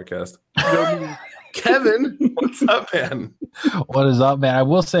another podcast. Kevin, what's up, man? What is up, man? I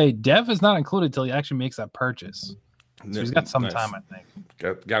will say Dev is not included till he actually makes that purchase. So he's got some time, I think.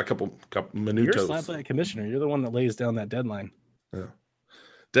 Got a couple minutos. You're slap that commissioner. You're the one that lays down that deadline. Yeah.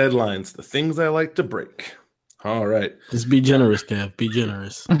 Deadlines, the things I like to break. All right. Just be generous, Kev. Be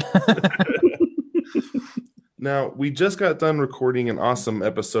generous. Now, we just got done recording an awesome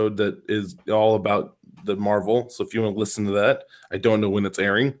episode that is all about the Marvel. So if you want to listen to that, I don't know when it's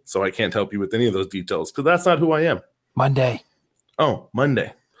airing, so I can't help you with any of those details because that's not who I am. Monday. Oh,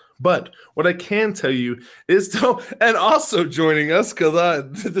 Monday. But what I can tell you is, and also joining us,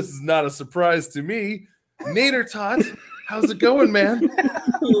 because this is not a surprise to me, Nader Tot, how's it going, man?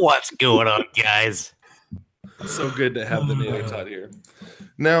 What's going on, guys? So good to have the Nader Tot here.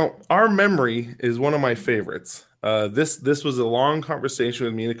 Now, our memory is one of my favorites. This was a long conversation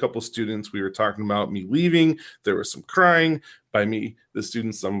with me and a couple students. We were talking about me leaving. There was some crying by me. The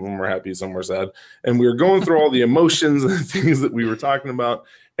students, some of them were happy, some were sad. And we were going through all the emotions and things that we were talking about.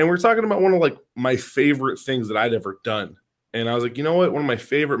 And we're talking about one of like my favorite things that I'd ever done. And I was like, you know what? One of my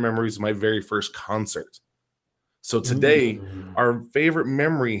favorite memories is my very first concert. So today, our favorite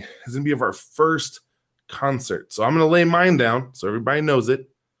memory is going to be of our first concert. So I'm going to lay mine down so everybody knows it.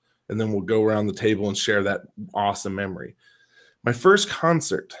 And then we'll go around the table and share that awesome memory. My first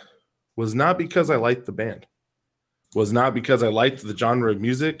concert was not because I liked the band, was not because I liked the genre of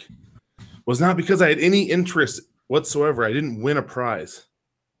music, was not because I had any interest whatsoever. I didn't win a prize.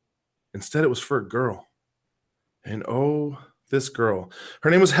 Instead, it was for a girl. And oh, this girl. Her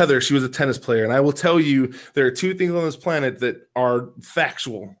name was Heather. She was a tennis player. And I will tell you, there are two things on this planet that are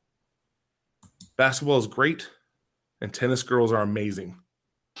factual. Basketball is great, and tennis girls are amazing.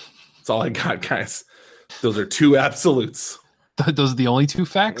 That's all I got, guys. Those are two absolutes. Those are the only two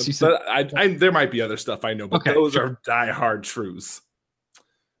facts you said? There might be other stuff I know, but those are diehard truths.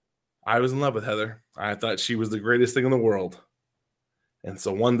 I was in love with Heather. I thought she was the greatest thing in the world. And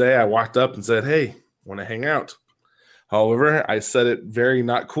so one day I walked up and said, hey, want to hang out? However, I said it very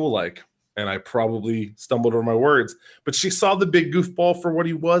not cool-like, and I probably stumbled over my words. But she saw the big goofball for what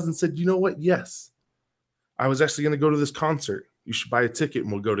he was and said, you know what? Yes. I was actually going to go to this concert. You should buy a ticket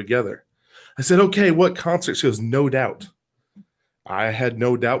and we'll go together. I said, okay, what concert? She goes, No Doubt. I had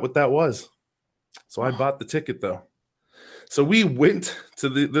no doubt what that was. So I bought the ticket, though. So we went to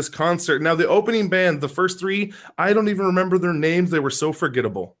this concert. Now, the opening band, the first three, I don't even remember their names. They were so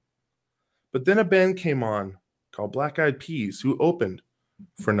forgettable. But then a band came on called Black Eyed Peas who opened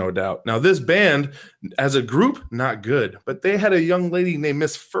for No Doubt. Now, this band, as a group, not good. But they had a young lady named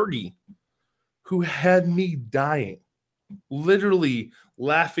Miss Fergie who had me dying. Literally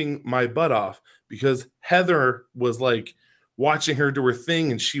laughing my butt off because Heather was like watching her do her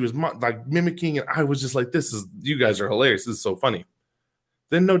thing and she was like mimicking, and I was just like, you guys are hilarious. This is so funny.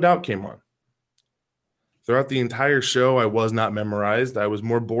 Then No Doubt came on. Throughout the entire show, I was not memorized. I was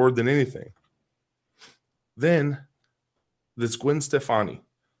more bored than anything. Then this Gwen Stefani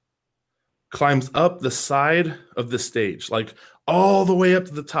climbs up the side of the stage, like all the way up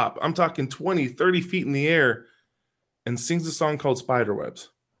to the top. I'm talking 20, 30 feet in the air, and sings a song called Spiderwebs.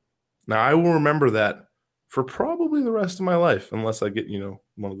 Now, I will remember that for probably the rest of my life, unless I get,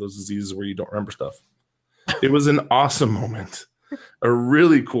 one of those diseases where you don't remember stuff. It was an awesome moment, a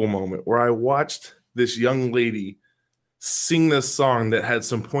really cool moment where I watched this young lady sing this song that had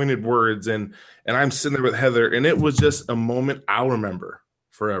some pointed words, and I'm sitting there with Heather, and it was just a moment I'll remember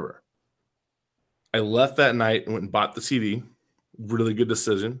forever. I left that night and went and bought the CD. Really good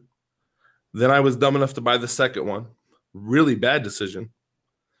decision. Then I was dumb enough to buy the second one. Really bad decision,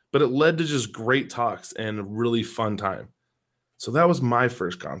 but it led to just great talks and a really fun time. So that was my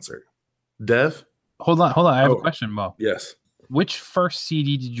first concert. Dev? Hold on. I have a question, Mo. Yes. Which first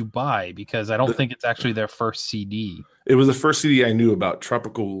CD did you buy? Because I don't think it's actually their first CD. It was the first CD I knew about.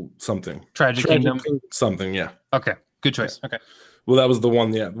 Tropical something. Tragic Kingdom? Something, yeah. Okay. Good choice. Okay. Well, that was the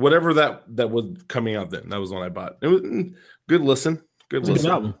one, yeah. Whatever that was coming out then. That was the one I bought. It was good listen. Good listen.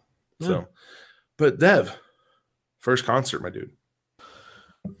 Good album. Yeah. So, but Dev, first concert, my dude.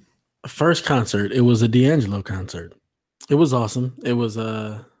 First concert, it was a D'Angelo concert. It was awesome. It was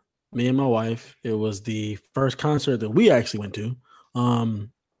me and my wife. It was the first concert that we actually went to.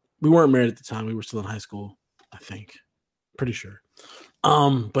 We weren't married at the time. We were still in high school, I think. Pretty sure.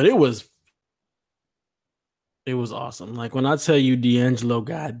 But it was awesome. Like when I tell you D'Angelo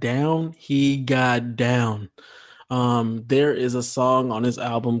got down, he got down. There is a song on his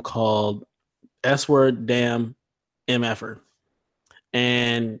album called S-Word Damn MFer.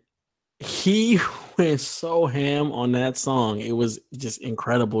 And he went so ham on that song. It was just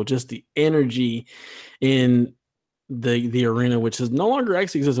incredible. Just the energy in the arena, which is no longer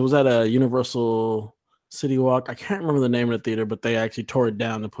actually exists. It was at a Universal City Walk. I can't remember the name of the theater, but they actually tore it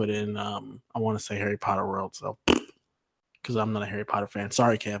down to put in, I want to say Harry Potter World. So, because I'm not a Harry Potter fan.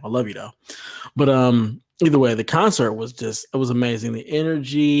 Sorry, Kev. I love you though. But either way, the concert was it was amazing. The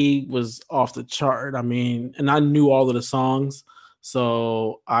energy was off the chart. I mean, and I knew all of the songs.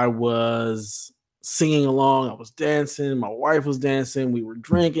 So I was singing along. I was dancing. My wife was dancing. We were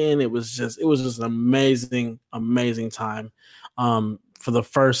drinking. It was just an amazing, amazing time.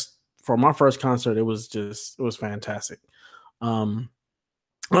 For my first concert, it was fantastic.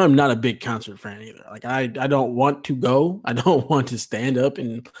 I'm not a big concert fan either. Like I don't want to go. I don't want to stand up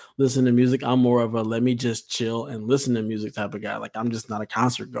and listen to music. I'm more of a let me just chill and listen to music type of guy. Like I'm just not a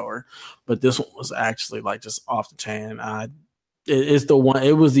concert goer. But this one was actually like just off the chain. It's the one.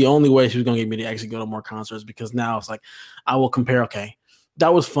 It was the only way she was gonna get me to actually go to more concerts, because now it's like I will compare. Okay,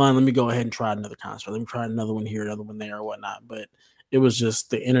 that was fun. Let me go ahead and try another concert. Let me try another one here, another one there, or whatnot. But it was just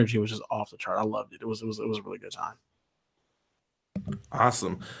the energy was just off the chart. I loved it. It was a really good time.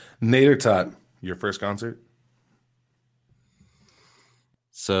 Awesome. Nader Tot, your first concert?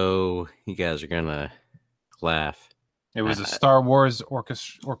 So you guys are gonna laugh. It was a Star Wars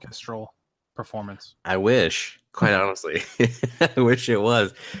orchestral performance. I wish, quite honestly. I wish it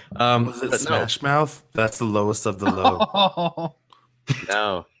was. Was it Smash Mouth? That's the lowest of the low.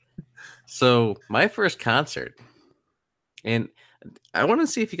 No. So my first concert, and I want to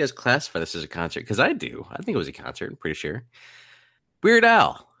see if you guys classify this as a concert, because I do. I think it was a concert, I'm pretty sure. Weird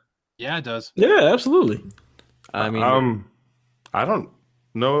Al. Yeah, it does. Yeah, absolutely. I mean, I don't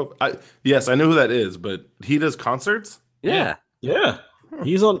know. Yes, I know who that is, but he does concerts? Yeah.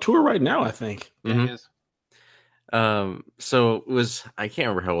 He's on tour right now, I think. Yeah, he is. So it was, I can't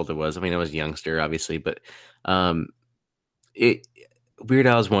remember how old it was. I mean, I was a youngster, obviously, but Weird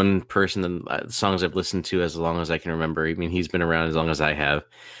Al is one person that the songs I've listened to as long as I can remember. I mean, he's been around as long as I have,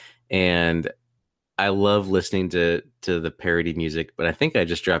 and I love listening to the parody music. But I think I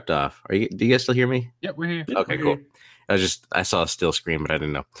just dropped off. Do you guys still hear me? Yep, we're here. Okay, cool. I saw a still screen, but I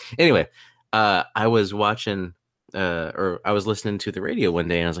didn't know. Anyway, I was watching or I was listening to the radio one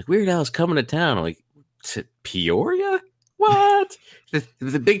day, and I was like, Weird Al's coming to town. I'm like, to Peoria? What?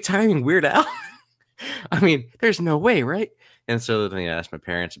 the big timing Weird Al? I mean, there's no way, right? And so then I asked my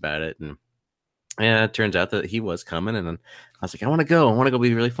parents about it, and it turns out that he was coming, and then I was like, I want to go. It'll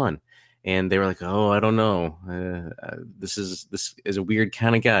be really fun. And they were like, oh, I don't know. This is a weird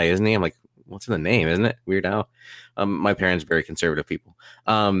kind of guy, isn't he? I'm like, what's in the name, isn't it? Weird Al. My parents are very conservative people.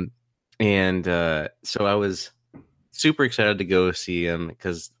 So I was super excited to go see him,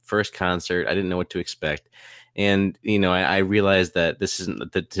 because first concert, I didn't know what to expect. And, I realized that this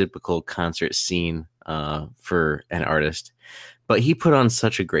isn't the typical concert scene for an artist, but he put on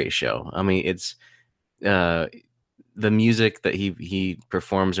such a great show. I mean, it's the music that he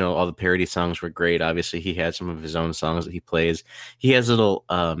performs, all the parody songs were great. Obviously, he had some of his own songs that he plays. He has little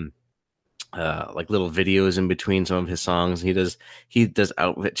like little videos in between some of his songs. He does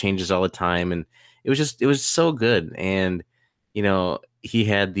outfit changes all the time, and it was so good. And he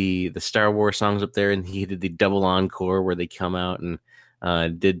had the Star Wars songs up there, and he did the double encore where they come out and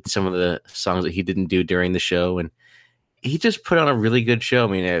did some of the songs that he didn't do during the show, and he just put on a really good show.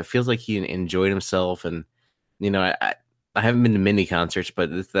 I mean, it feels like he enjoyed himself, and I haven't been to many concerts, but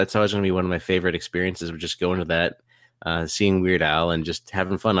that's always going to be one of my favorite experiences, of just going to that, seeing Weird Al and just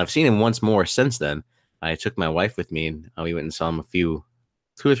having fun. I've seen him once more since then. I took my wife with me, and we went and saw him 2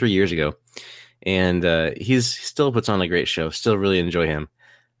 or 3 years ago. And he still puts on a great show. Still really enjoy him.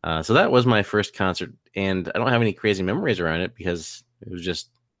 So that was my first concert, and I don't have any crazy memories around it, because it was just,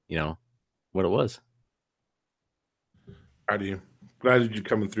 what it was. How do you? Glad that you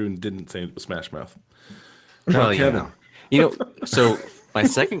coming through and didn't say it was Smash Mouth. Oh, Kevin. So my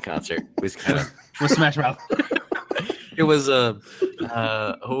second concert was kind of with Smash Mouth. It was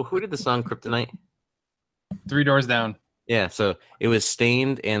who did the song Kryptonite? 3 Doors Down. Yeah, so it was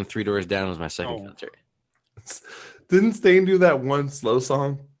Stained, and 3 Doors Down was my second concert. Didn't Stained do that one slow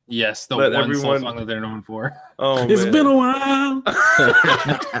song? Yes, the one slow song that they're known for. Oh, it's been a while.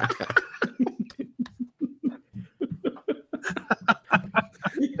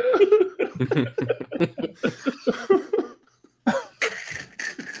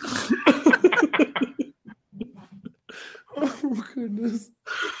 Oh goodness.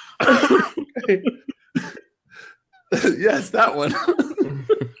 Okay. Yes, that one.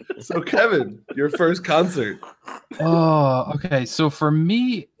 So Kevin, your first concert. Oh, okay. So for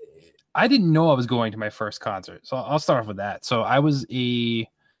me, I didn't know I was going to my first concert. So I'll start off with that. So I believe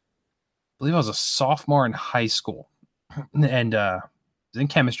I was a sophomore in high school, and I was in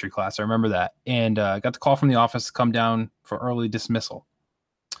chemistry class. I remember that. And got the call from the office to come down for early dismissal.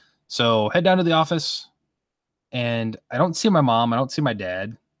 So head down to the office, and I don't see my mom. I don't see my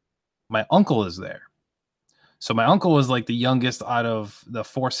dad. My uncle is there. So my uncle was like the youngest out of the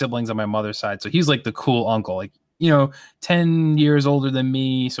 4 siblings on my mother's side. So he's like the cool uncle, like, 10 years older than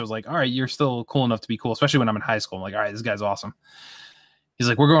me. So I was like, all right, you're still cool enough to be cool, especially when I'm in high school. I'm like, all right, this guy's awesome. He's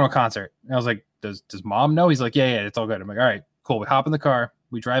like, we're going to a concert. And I was like, does mom know? He's like, yeah, it's all good. I'm like, all right, cool. We hop in the car.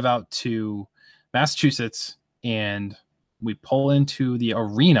 We drive out to Massachusetts, and we pull into the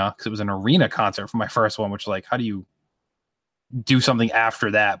arena, because it was an arena concert for my first one, which, like, how do you do something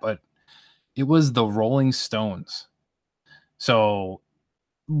after that, but it was the Rolling Stones. So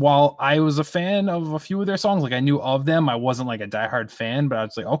while I was a fan of a few of their songs, like I knew of them, I wasn't like a diehard fan, but I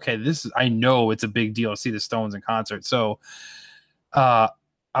was like, okay, I know it's a big deal to see the Stones in concert. So I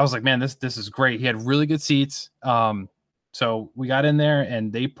was like, man, this is great. He had really good seats. So we got in there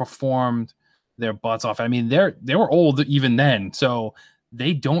and they performed their butts off. I mean, they were old even then, so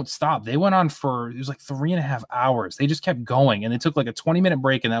they don't stop. They went on it was like 3.5 hours. They just kept going, and they took like a 20-minute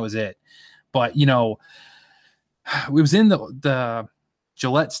break, and that was it. But it was in the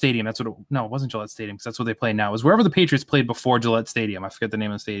Gillette Stadium. It wasn't Gillette Stadium because that's what they play now. It was wherever the Patriots played before Gillette Stadium. I forget the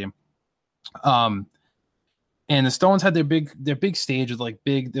name of the stadium. And the Stones had their big stage with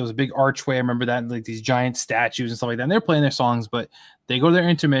there was a big archway. I remember that, and like these giant statues and stuff like that. And they're playing their songs, but they go to their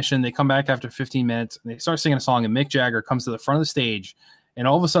intermission. They come back after 15 minutes and they start singing a song. And Mick Jagger comes to the front of the stage, and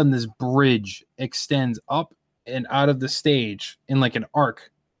all of a sudden this bridge extends up and out of the stage in like an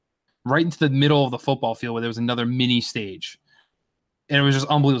arc right into the middle of the football field where there was another mini stage. And it was just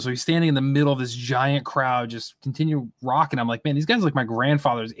unbelievable. So he's standing in the middle of this giant crowd, just continue rocking. I'm like, man, these guys are like my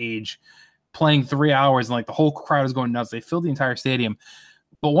grandfather's age, playing 3 hours, and like the whole crowd is going nuts. They filled the entire stadium.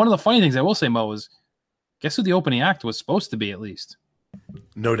 But one of the funny things I will say, Mo, is guess who the opening act was supposed to be, at least?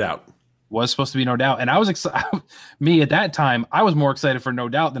 No Doubt. Was supposed to be No Doubt. And I was excited. Me at that time, I was more excited for No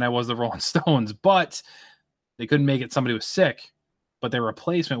Doubt than I was the Rolling Stones, but they couldn't make it. Somebody was sick, but their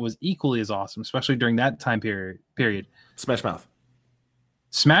replacement was equally as awesome, especially during that time period. Smash Mouth.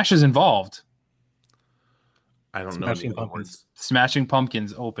 Smash is involved. I don't know the words. Smashing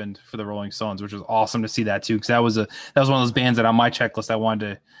Pumpkins opened for the Rolling Stones, which was awesome to see that too, because that was one of those bands that on my checklist I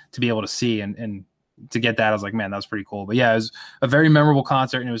wanted to be able to see, and to get that I was like, man, that was pretty cool. But yeah, it was a very memorable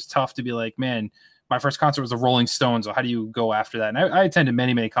concert, and it was tough to be like, man, my first concert was the Rolling Stones, so how do you go after that? And I attended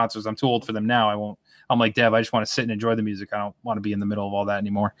many concerts. I'm too old for them now. I'm like Dev, I just want to sit and enjoy the music. I don't want to be in the middle of all that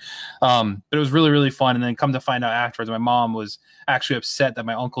anymore. But it was really, really fun. And then come to find out afterwards, my mom was actually upset that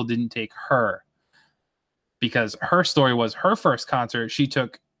my uncle didn't take her, because her story was her first concert she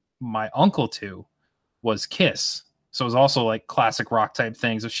took my uncle to was Kiss. So it was also like classic rock type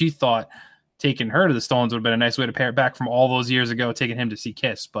thing. So she thought taking her to the Stones would have been a nice way to pay it back from all those years ago, taking him to see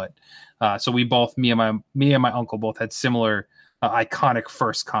Kiss. But so we both, me and my uncle both had similar iconic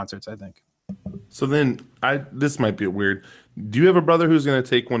first concerts, I think. So then this might be weird. Do you have a brother who's going to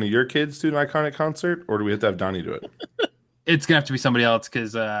take one of your kids to an iconic concert, or do we have to have Donnie do it? It's gonna have to be somebody else,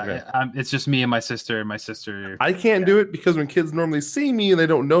 because it's just me and my sister. My sister. I can't do it because when kids normally see me and they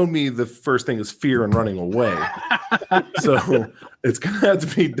don't know me, the first thing is fear and running away. So it's gonna have to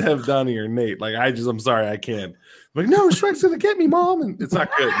be Dev, Donnie, or Nate. Like I'm sorry, I can't. I'm like, no, Shrek's gonna get me, Mom, and it's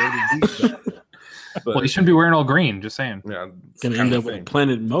not good. Well, he shouldn't be wearing all green. Just saying. Yeah, gonna end up with a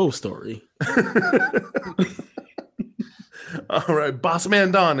Planet Mo story. All right, Boss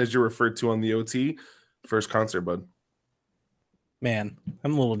Man Don, as you're referred to on the OT, first concert, bud. Man,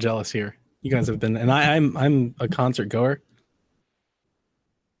 I'm a little jealous here. You guys have been, and I'm a concert goer.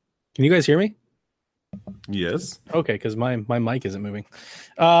 Can you guys hear me? Yes. Okay, because my mic isn't moving.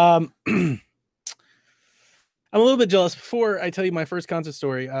 I'm a little bit jealous. Before I tell you my first concert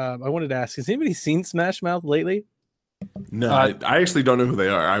story, I wanted to ask: has anybody seen Smash Mouth lately? No, I actually don't know who they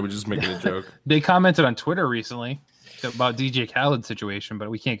are. I was just making a joke. They commented on Twitter recently about DJ Khaled's situation, but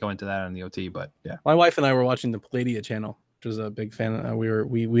we can't go into that on the OT. But yeah, my wife and I were watching the Palladia channel, which was a big fan.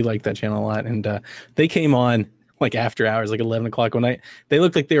 We liked that channel a lot, and they came on like after hours, like 11 o'clock one night. They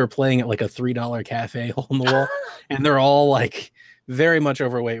looked like they were playing at like a $3 cafe hole in the wall, and they're all like very much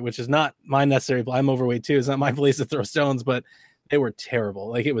overweight, which is not my necessary. I'm overweight too. It's not my place to throw stones, but they were terrible.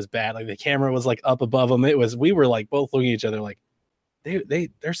 Like it was bad. Like the camera was like up above them. We were like both looking at each other like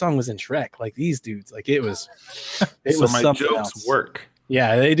their song was in Shrek. Like these dudes, like it was so was my something jokes else. Work.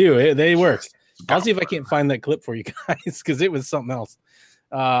 Yeah, they do. They work. I'll see if I can't find that clip for you guys, because it was something else.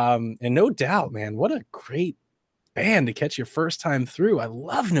 And No Doubt, man, what a great band to catch your first time through. I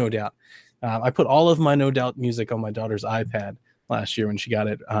love No Doubt. I put all of my No Doubt music on my daughter's iPad last year when she got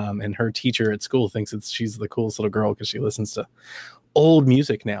it. And her teacher at school thinks she's the coolest little girl because she listens to old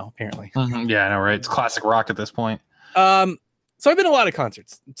music now, apparently. Mm-hmm. Yeah, I know, right? It's classic rock at this point. So I've been to a lot of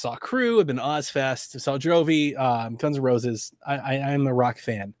concerts. Saw Crew, I've been to Ozfest, saw Jovi, Guns N' Roses. I'm a rock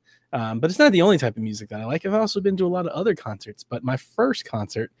fan. But it's not the only type of music that I like. I've also been to a lot of other concerts. But my first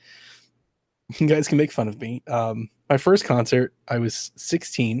concert, you guys can make fun of me. My first concert, I was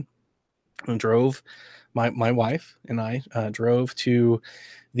 16 and drove. My wife and I drove to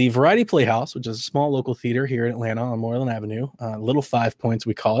the Variety Playhouse, which is a small local theater here in Atlanta on Moreland Avenue. Little 5 Points,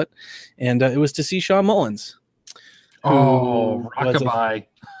 we call it. And it was to see Shawn Mullins. Oh, Rockabye.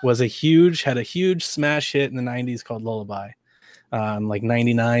 Had a huge smash hit in the 90s called Lullaby. like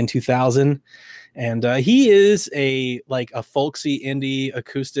 99, 2000. And he is a folksy indie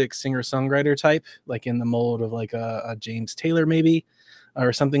acoustic singer-songwriter type, like in the mold of like a James Taylor maybe,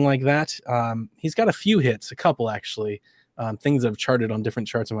 or something like that. He's got a few hits, a couple actually, things that have charted on different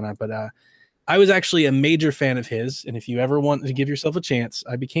charts and whatnot. But I was actually a major fan of his, and if you ever want to give yourself a chance,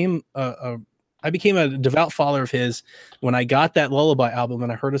 I became a devout follower of his when I got that Lullaby album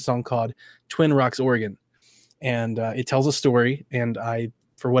and I heard a song called Twin Rocks, Oregon, and it tells a story, and I,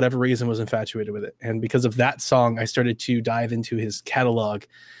 for whatever reason, was infatuated with it. And because of that song, I started to dive into his catalog,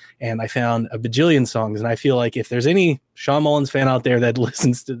 and I found a bajillion songs. And I feel like if there's any Sean Mullins fan out there that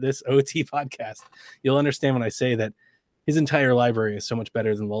listens to this OT podcast, you'll understand when I say that his entire library is so much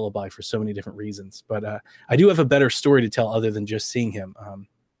better than Lullaby for so many different reasons. But I do have a better story to tell other than just seeing him.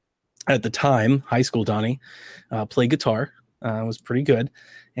 At the time, high school Donnie played guitar, was pretty good.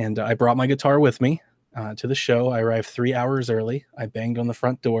 And I brought my guitar with me to the show. I arrived 3 hours early. I banged on the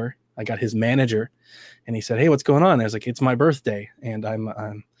front door. I got his manager, and he said, "Hey, what's going on?" I was like, "It's my birthday, and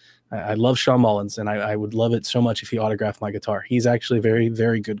I love Sean Mullins, and I would love it so much if he autographed my guitar." He's actually a very,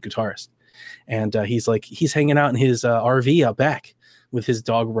 very good guitarist, and he's hanging out in his RV out back with his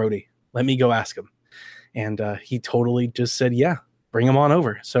dog Rhodey. Let me go ask him, and he totally just said, "Yeah, bring him on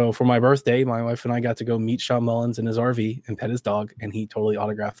over." So for my birthday, my wife and I got to go meet Sean Mullins in his RV and pet his dog, and he totally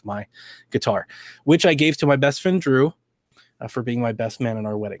autographed my guitar, which I gave to my best friend Drew for being my best man in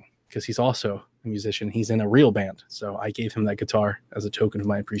our wedding, because he's also a musician. He's in a real band, so I gave him that guitar as a token of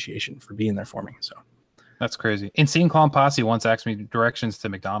my appreciation for being there for me. So that's crazy. Insane Clown Posse once asked me directions to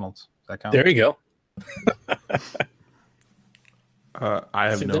McDonald's. Does that count? There you go. I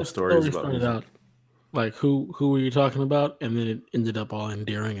have no stories about it. Like who were you talking about? And then it ended up all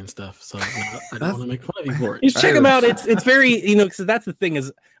endearing and stuff. So I don't want to make fun of you for it. You check them out. It's very, because that's the thing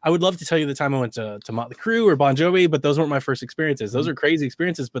is, I would love to tell you the time I went to Motley Crue or Bon Jovi, but those weren't my first experiences. Those are crazy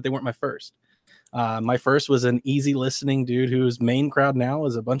experiences, but they weren't my first. My first was an easy listening dude whose main crowd now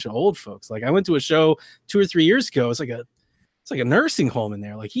is a bunch of old folks. Like I went to a show 2 or 3 years ago. It's like a nursing home in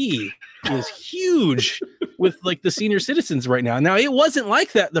there. Like he is huge with like the senior citizens right now. Now it wasn't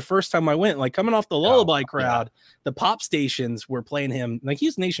like that the first time I went. Like coming off the Lullaby crowd, the pop stations were playing him. Like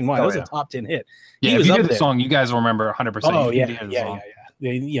he's nationwide. That was a top 10 hit. Yeah, if you hear the song, you guys will remember 100%. Oh yeah.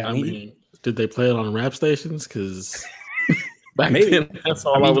 I mean, did they play it on rap stations? Because back then, that's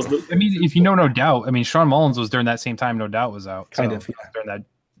all I was listening. I mean, if you know No Doubt, I mean, Sean Mullins was during that same time No Doubt was out. Kind of during that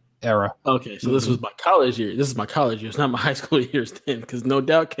era. Okay, so this was my college year. This is my college years, not my high school years then, because No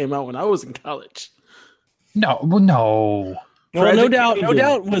Doubt came out when I was in college. No. No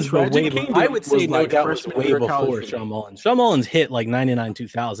Doubt was way. I would say No Doubt was way before Sean Mullins. Sean Mullins hit like 99,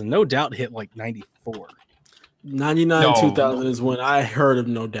 2000. No Doubt hit like 94. 99, 2000 is when I heard of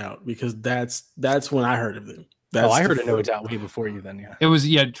No Doubt, because that's when I heard of them. I heard of No Doubt way before you then, yeah. It was,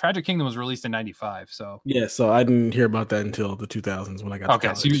 Tragic Kingdom was released in 95, so. Yeah, so I didn't hear about that until the 2000s when I got to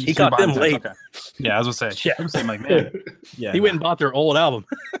college. So he got them late. Okay. Yeah, I was going to say. Yeah. I'm like, man. Yeah, he went and bought their old album.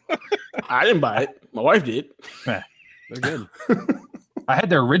 I didn't buy it. My wife did. Yeah, they're good. I had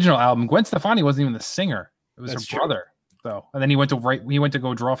their original album. Gwen Stefani wasn't even the singer. It was her brother. So, and then he went to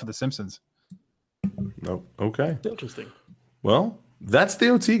go draw for The Simpsons. No. Okay. Interesting. Well, that's the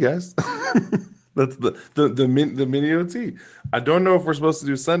OT, guys. That's the mini OT. I don't know if we're supposed to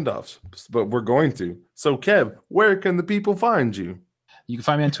do send-offs, but we're going to. So, Kev, where can the people find you? You can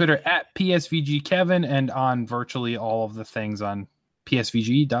find me on Twitter at PSVGKevin and on virtually all of the things on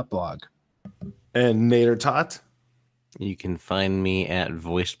psvg.blog. And Nader Tot? You can find me at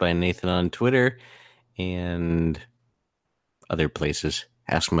Voiced by Nathan on Twitter and other places.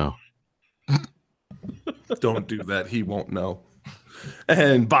 Ask Mo. Don't do that. He won't know.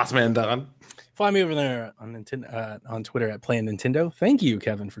 And Bossman Don? Find me over there on on Twitter at Playing Nintendo. Thank you,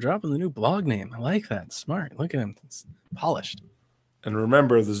 Kevin, for dropping the new blog name. I like that. Smart. Look at him. It's polished. And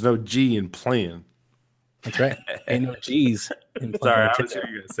remember, there's no G in playing. That's right. Ain't no G's in playing. Sorry, I was sure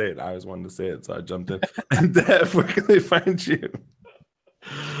you were going to say it. I always wanted to say it, so I jumped in. And Dev, where can they find you?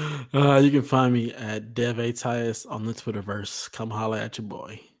 You can find me at DevAtias on the Twitterverse. Come holla at your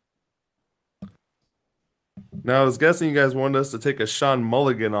boy. Now, I was guessing you guys wanted us to take a Sean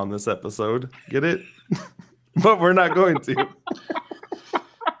Mulligan on this episode. Get it? But we're not going to.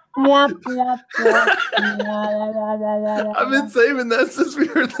 I've been saving that since we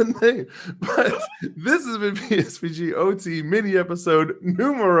heard the name. But this has been PSVG OT mini episode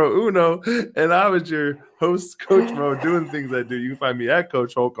numero uno. And I was your host, Coach Mo, doing things I do. You can find me at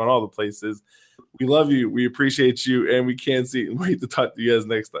Coach Hulk on all the places. We love you. We appreciate you. And we can't wait to talk to you guys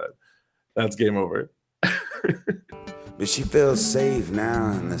next time. That's game over. But she feels safe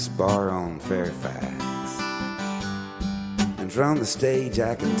now in this bar on Fairfax. And And from the stage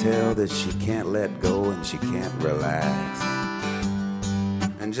I can tell that she can't let go and she can't relax.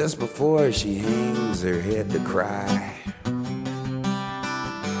 And just before she hangs her head to cry,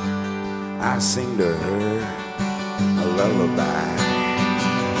 I sing to her a lullaby.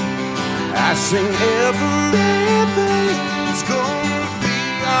 I sing everything's gonna be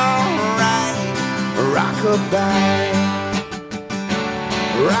alright. Rockabye,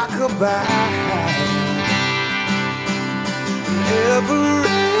 rockabye.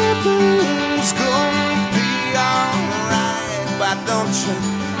 Everything's gonna be alright. Why don't you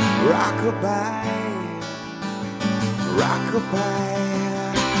rockabye,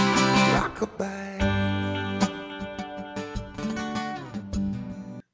 rockabye, rockabye.